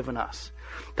has given us.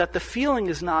 That the feeling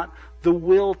is not the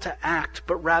will to act,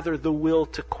 but rather the will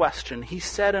to question. He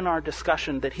said in our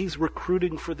discussion that he's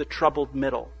recruiting for the troubled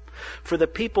middle, for the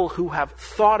people who have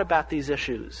thought about these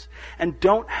issues and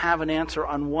don't have an answer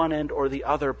on one end or the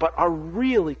other, but are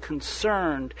really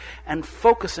concerned and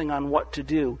focusing on what to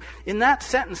do. In that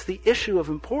sentence, the issue of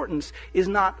importance is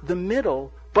not the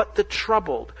middle, but the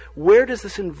troubled. Where does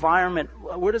this environment,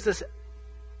 where does this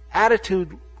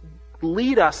attitude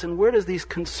lead us, and where does these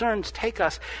concerns take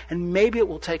us? And maybe it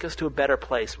will take us to a better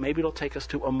place. Maybe it'll take us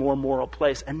to a more moral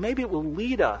place. And maybe it will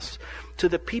lead us to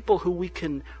the people who we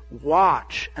can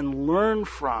watch and learn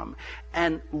from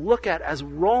and look at as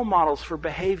role models for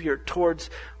behavior towards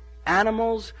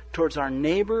animals, towards our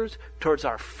neighbors, towards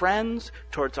our friends,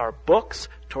 towards our books,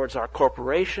 towards our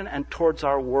corporation, and towards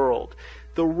our world.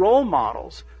 The role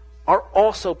models are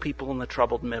also people in the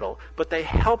troubled middle, but they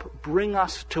help bring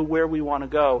us to where we want to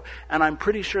go. And I'm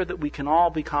pretty sure that we can all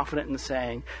be confident in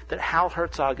saying that Hal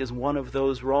Herzog is one of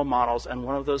those role models and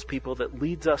one of those people that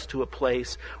leads us to a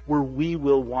place where we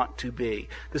will want to be.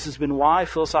 This has been Why,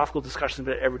 Philosophical Discussions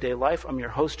About Everyday Life. I'm your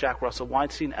host, Jack Russell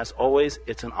Weinstein. As always,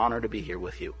 it's an honor to be here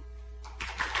with you.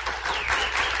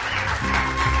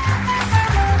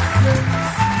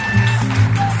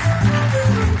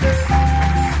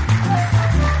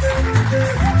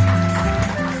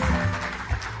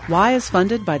 Why is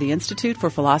funded by the Institute for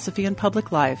Philosophy and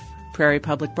Public Life, Prairie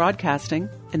Public Broadcasting,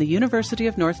 and the University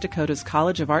of North Dakota's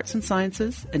College of Arts and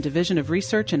Sciences and Division of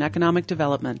Research and Economic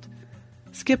Development.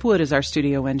 Skip Wood is our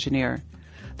studio engineer.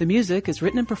 The music is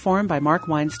written and performed by Mark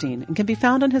Weinstein and can be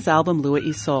found on his album Lua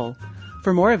y Sol.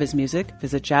 For more of his music,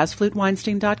 visit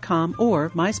jazzfluteweinstein.com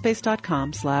or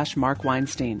myspace.com/Mark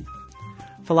Weinstein.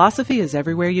 Philosophy is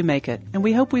everywhere you make it, and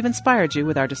we hope we've inspired you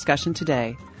with our discussion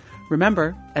today.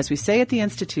 Remember, as we say at the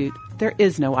Institute, there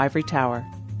is no ivory tower.